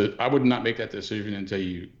 But I would not make that decision until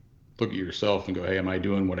you look at yourself and go, hey, am I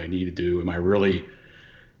doing what I need to do? Am I really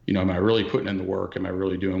putting in the work? Am I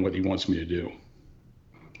really doing what he wants me to do?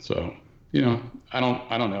 So, I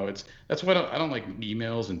don't know. That's why I don't like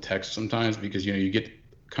emails and texts sometimes, because, you get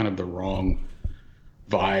kind of the wrong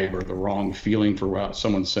vibe or the wrong feeling for what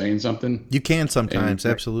someone's saying something. You can sometimes,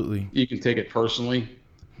 absolutely. You can take it personally.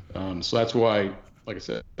 So that's why, like I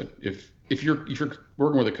said, if you're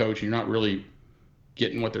working with a coach and you're not really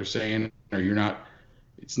getting what they're saying, or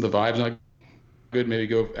the vibe's not good, maybe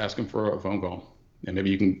go ask them for a phone call, and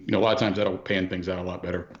maybe you can, a lot of times that'll pan things out a lot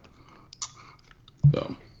better.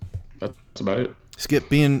 So that's about it. Skip,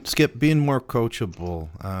 being more coachable.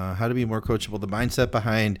 How to be more coachable. The mindset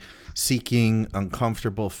behind seeking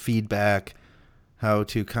uncomfortable feedback. How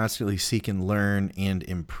to constantly seek and learn and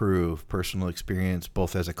improve personal experience,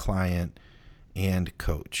 both as a client and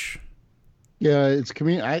coach. Yeah,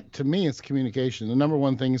 to me, it's communication. The number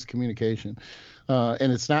one thing is communication,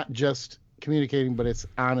 and it's not just communicating, but it's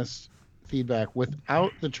honest feedback.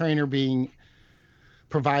 Without the trainer being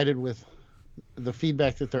provided with the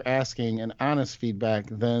feedback that they're asking and honest feedback,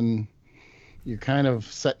 then you're kind of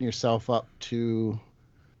setting yourself up to,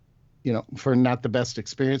 for not the best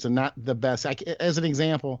experience and not the best. As an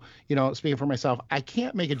example, speaking for myself, I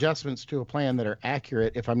can't make adjustments to a plan that are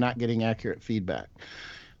accurate if I'm not getting accurate feedback.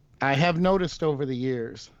 I have noticed over the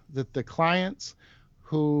years that the clients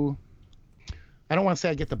who, I don't want to say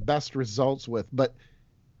I get the best results with, but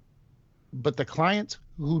the clients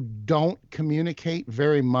who don't communicate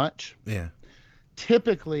very much,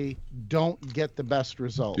 typically don't get the best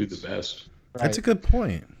results. Do the best. Right? That's a good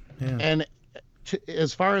point. Yeah. And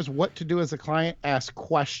as far as what to do as a client, ask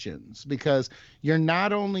questions, because you're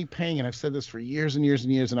not only paying, and I've said this for years and years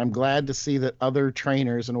and years, and I'm glad to see that other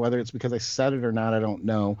trainers, and whether it's because I said it or not, I don't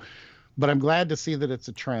know, but I'm glad to see that it's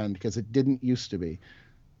a trend, because it didn't used to be.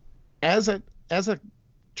 As a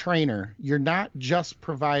trainer, you're not just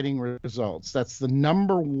providing results. That's the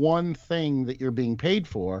number one thing that you're being paid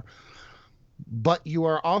for, but you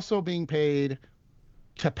are also being paid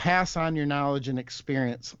to pass on your knowledge and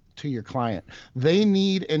experience to your client. They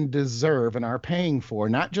need and deserve and are paying for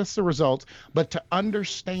not just the results, but to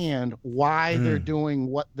understand why they're doing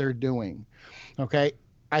what they're doing. Okay.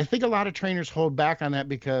 I think a lot of trainers hold back on that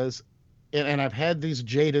because, and I've had these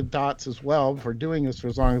jaded thoughts as well for doing this for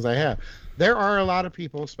as long as I have. There are a lot of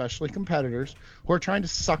people, especially competitors, who are trying to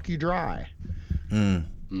suck you dry.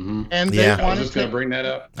 Mm-hmm. And they I was just going to bring that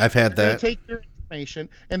up. I've had that. They take your information,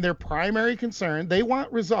 and their primary concern, they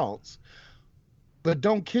want results. But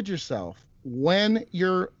don't kid yourself. When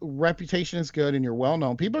your reputation is good and you're well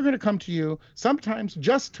known, people are going to come to you sometimes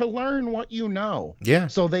just to learn what you know. Yeah.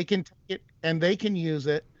 So they can take it and they can use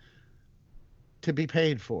it to be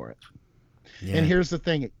paid for it. Yeah. And here's the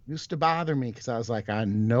thing. It used to bother me because I was like, I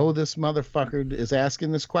know this motherfucker is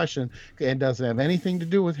asking this question and it doesn't have anything to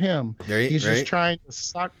do with him. He's just trying to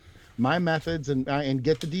suck my methods and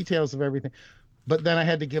get the details of everything. But then I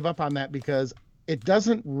had to give up on that because it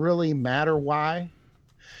doesn't really matter why.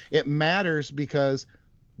 It matters because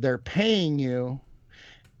they're paying you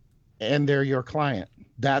and they're your client.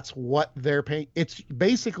 That's what they're paying. It's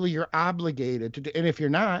basically you're obligated to do. And if you're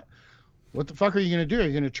not, what the fuck are you going to do? Are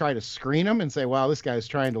you going to try to screen them and say, wow, this guy's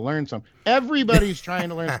trying to learn something? Everybody's trying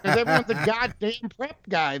to learn because everyone's a goddamn prep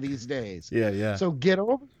guy these days. Yeah. So get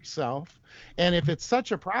over yourself. And if it's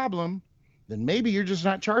such a problem, then maybe you're just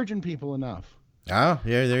not charging people enough. Oh,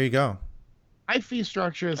 yeah, there you go. My fee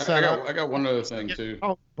structure is set up. I got one other thing too.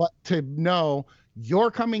 But to know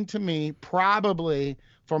you're coming to me probably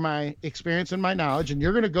for my experience and my knowledge, and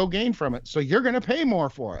you're going to go gain from it. So you're going to pay more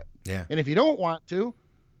for it. Yeah. And if you don't want to,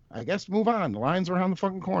 I guess move on. The line's around the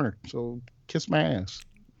fucking corner. So kiss my ass.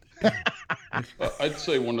 I'd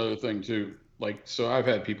say one other thing too. Like, so I've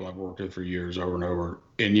had people I've worked with for years over and over.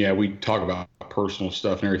 And yeah, we talk about personal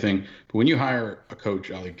stuff and everything. But when you hire a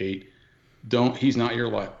coach out of the gate, he's not your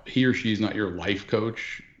life, he or she's not your life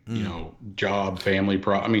coach, you know, job, family,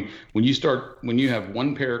 I mean, when you have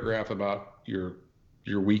one paragraph about your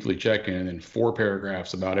weekly check-in and then 4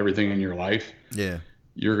 paragraphs about everything in your life. Yeah.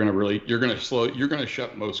 You're going to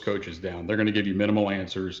shut most coaches down. They're going to give you minimal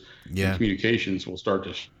answers. Yeah. And communications will start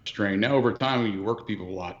to strain. Now, over time, when you work with people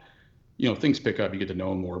a lot, you know, things pick up, you get to know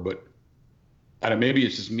them more, but maybe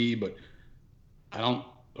it's just me, but I don't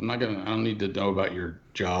need to know about your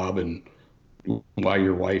job and why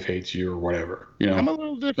your wife hates you or whatever, you know. I'm a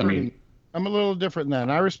little different. I'm a little different than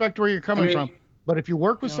that. I respect where you're coming from. But if you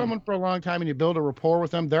work with someone for a long time and you build a rapport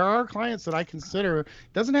with them, there are clients that I consider, it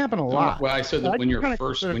doesn't happen a lot. Well, I said that when you're a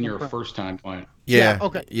first-time client. Yeah.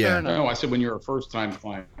 Okay. Yeah. No, I said when you're a first-time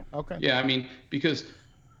client. Okay. Yeah, I mean, because,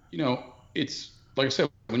 you know, it's like I said,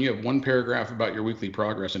 when you have 1 paragraph about your weekly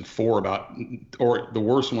progress and 4 about, or the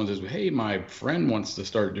worst ones is, hey, my friend wants to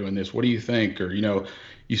start doing this. What do you think? Or, you know,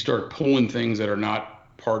 you start pulling things that are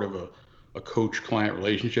not part of a coach-client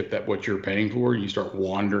relationship, that what you're paying for, you start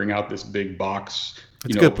wandering out this big box.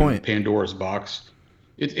 That's a good point. Pandora's box.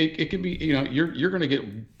 It could be, you know, you're going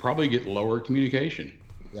to probably get lower communication.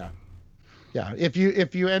 Yeah. If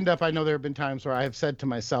you end up, I know there have been times where I have said to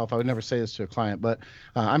myself, I would never say this to a client, but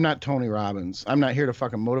I'm not Tony Robbins. I'm not here to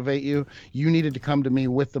fucking motivate you. You needed to come to me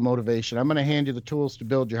with the motivation. I'm going to hand you the tools to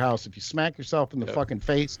build your house. If you smack yourself in the fucking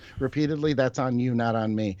face repeatedly, that's on you, not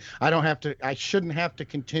on me. I shouldn't have to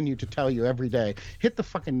continue to tell you every day, hit the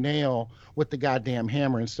fucking nail with the goddamn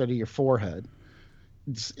hammer instead of your forehead.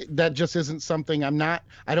 That just isn't something I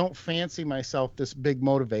don't fancy myself this big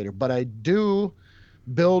motivator, but I do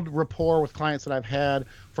build rapport with clients that I've had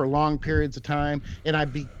for long periods of time, and I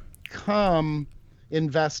become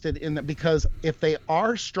invested in that, because if they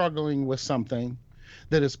are struggling with something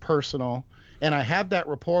that is personal and I have that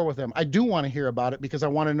rapport with them, I do want to hear about it because I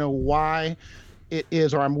want to know why it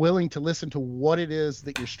is, or I'm willing to listen to what it is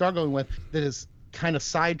that you're struggling with that is kind of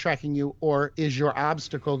sidetracking you or is your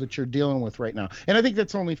obstacle that you're dealing with right now. And I think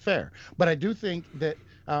that's only fair. But I do think that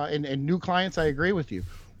in new clients, I agree with you.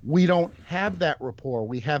 We don't have that rapport.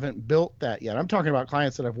 We haven't built that yet. I'm talking about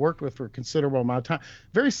clients that I've worked with for a considerable amount of time.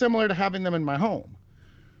 Very similar to having them in my home.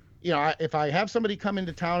 You know, if I have somebody come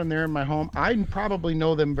into town and they're in my home, I probably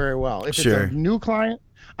know them very well. If it's a new client,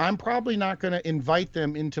 I'm probably not going to invite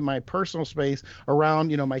them into my personal space around,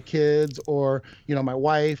 you know, my kids or, you know, my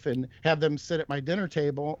wife, and have them sit at my dinner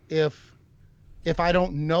table if I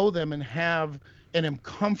don't know them and am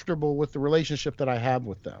comfortable with the relationship that I have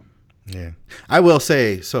with them. Yeah, I will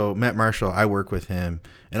say, so Matt Marshall, I work with him,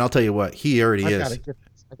 and I'll tell you what, he already is.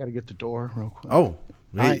 I got to get the door real quick. Oh,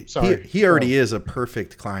 sorry. He already is a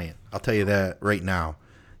perfect client. I'll tell you that right now.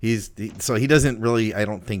 So he doesn't really, I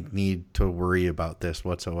don't think, need to worry about this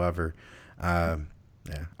whatsoever. Yeah,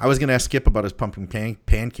 I was going to ask Skip about his pumpkin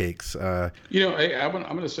pancakes. You know, I'm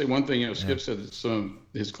going to say one thing. You know, Skip said that some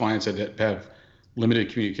of his clients have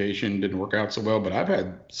limited communication, didn't work out so well, but I've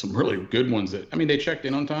had some really good ones that, I mean, they checked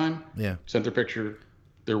in on time, sent their picture,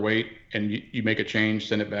 their weight, and you make a change,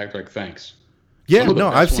 send it back, like, thanks. Yeah, no,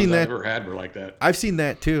 I've seen that. I've ever had were like that. I've seen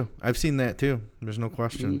that too. There's no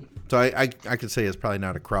question. Mm-hmm. So I could say it's probably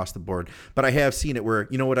not across the board, but I have seen it where,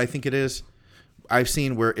 you know what I think it is? I've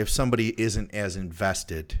seen where if somebody isn't as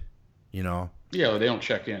invested, you know. Yeah, they don't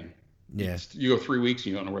check in. Yeah. You go 3 weeks and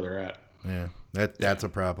you don't know where they're at. Yeah, that's a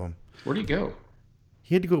problem. Where'd he go?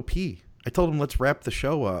 He had to go pee. I told him, let's wrap the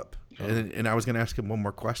show up. And I was going to ask him one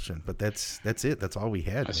more question, but that's it. That's all we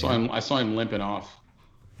had. I saw him limping off.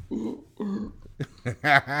 He'll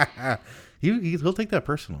take that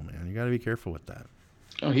personal, man. You got to be careful with that.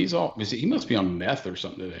 Oh, he must be on meth or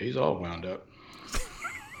something today. He's all wound up.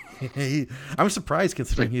 I'm surprised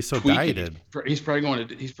considering he's so dieted. He's probably going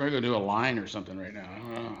to do a line or something right now. I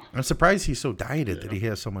don't know. I'm surprised he's so dieted that he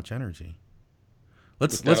has so much energy.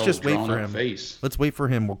 Let's just wait for him. Face. Let's wait for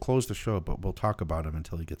him. We'll close the show, but we'll talk about him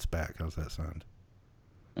until he gets back. How's that sound?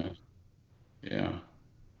 Yeah.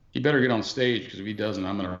 He better get on stage, because if he doesn't,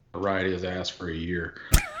 I'm going to ride his ass for a year.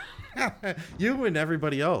 You and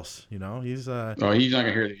everybody else, you know, he's Oh, he's not going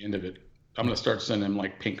to hear the end of it. I'm going to start sending him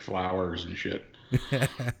like pink flowers and shit.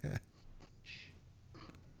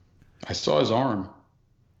 I saw his arm.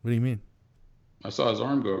 What do you mean? I saw his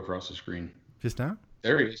arm go across the screen. Just now?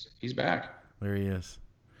 There he is. He's back. There he is.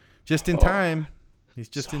 Just in time. He's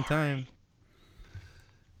just in time.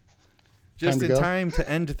 Just in time to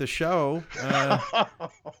end the show.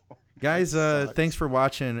 Guys, thanks for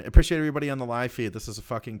watching. Appreciate everybody on the live feed. This is a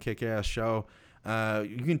fucking kick-ass show.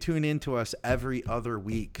 You can tune in to us every other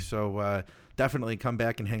week. So definitely come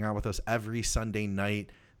back and hang out with us every Sunday night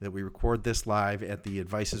that we record this live at the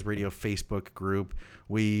Advices Radio Facebook group.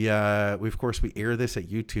 We of course, we air this at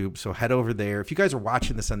YouTube. So head over there. If you guys are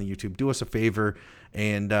watching this on the YouTube, do us a favor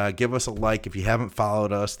and give us a like. If you haven't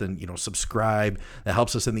followed us, then, you know, subscribe. That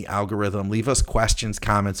helps us in the algorithm. Leave us questions,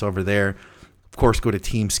 comments over there. Of course, go to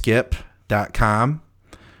teamskip.com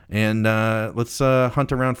and let's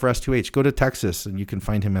hunt around for S2H. Go to Texas and you can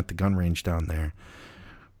find him at the gun range down there.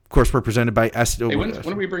 Of course, we're presented by S2H. Hey, when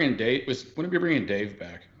are we bringing Dave? When are we bringing Dave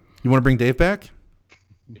back? You want to bring Dave back?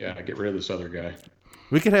 Yeah, get rid of this other guy.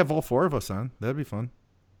 We could have all four of us on. That'd be fun.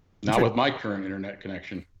 Not with my current internet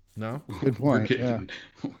connection. No? Good point.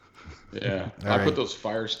 Yeah. I put those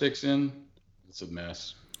fire sticks in. It's a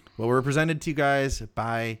mess. Well, we're presented to you guys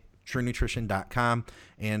by TrueNutrition.com,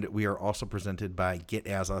 and we are also presented by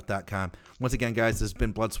GetAzloth.com. Once again, guys, this has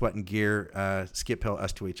been Blood, Sweat, and Gear. Skip Hill,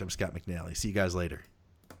 S2H. I'm Scott McNally. See you guys later.